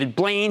 David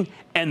Blaine,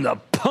 and the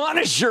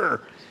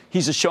Punisher.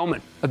 He's a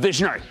showman, a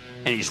visionary,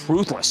 and he's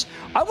ruthless.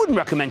 I wouldn't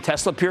recommend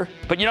Tesla up here,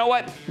 but you know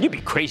what? You'd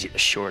be crazy to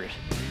short it.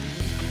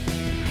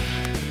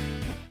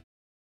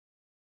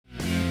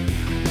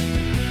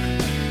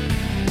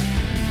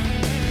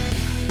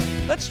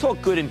 Let's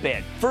talk good and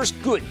bad. First,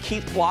 good.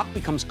 Keith Block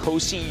becomes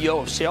co-CEO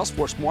of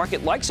Salesforce.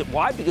 Market likes it.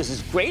 Why? Because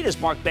as great as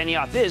Mark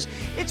Benioff is,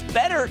 it's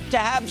better to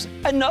have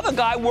another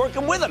guy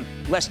working with him.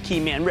 Less key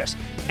man risk.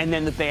 And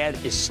then the bad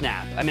is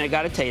Snap. I mean, I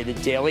got to tell you, the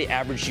daily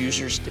average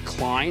users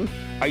decline.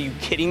 Are you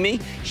kidding me?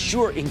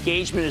 Sure,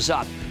 engagement is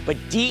up, but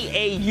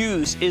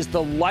DAUs is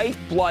the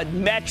lifeblood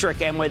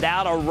metric, and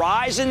without a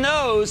rise in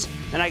those,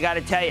 then I got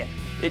to tell you,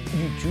 you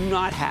do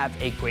not have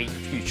a great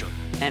future.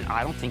 And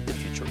I don't think the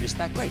future is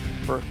that great.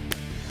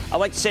 I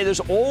like to say there's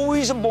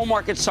always a bull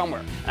market somewhere,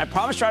 and I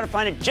promise to try to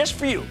find it just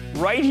for you,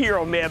 right here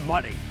on Mad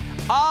Money.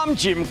 I'm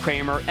Jim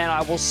Cramer, and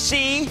I will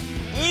see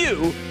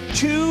you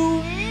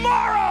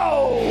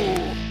tomorrow.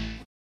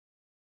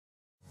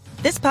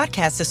 This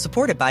podcast is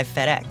supported by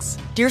FedEx.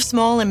 Dear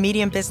small and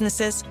medium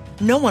businesses,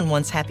 no one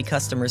wants happy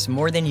customers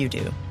more than you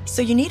do.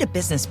 So you need a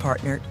business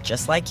partner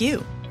just like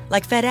you.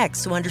 Like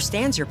FedEx, who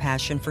understands your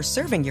passion for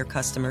serving your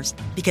customers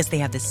because they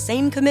have the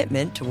same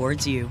commitment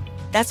towards you.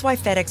 That's why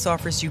FedEx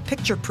offers you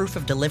picture proof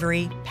of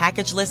delivery,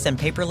 packageless and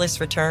paperless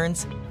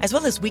returns, as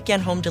well as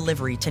weekend home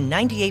delivery to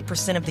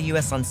 98% of the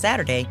U.S. on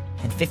Saturday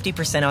and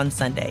 50% on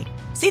Sunday.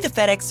 See the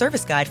FedEx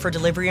service guide for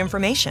delivery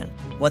information.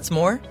 What's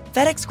more,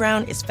 FedEx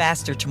Ground is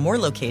faster to more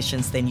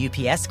locations than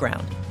UPS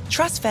Ground.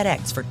 Trust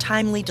FedEx for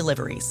timely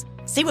deliveries.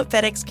 See what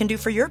FedEx can do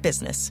for your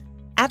business.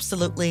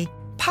 Absolutely,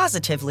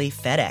 positively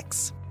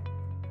FedEx.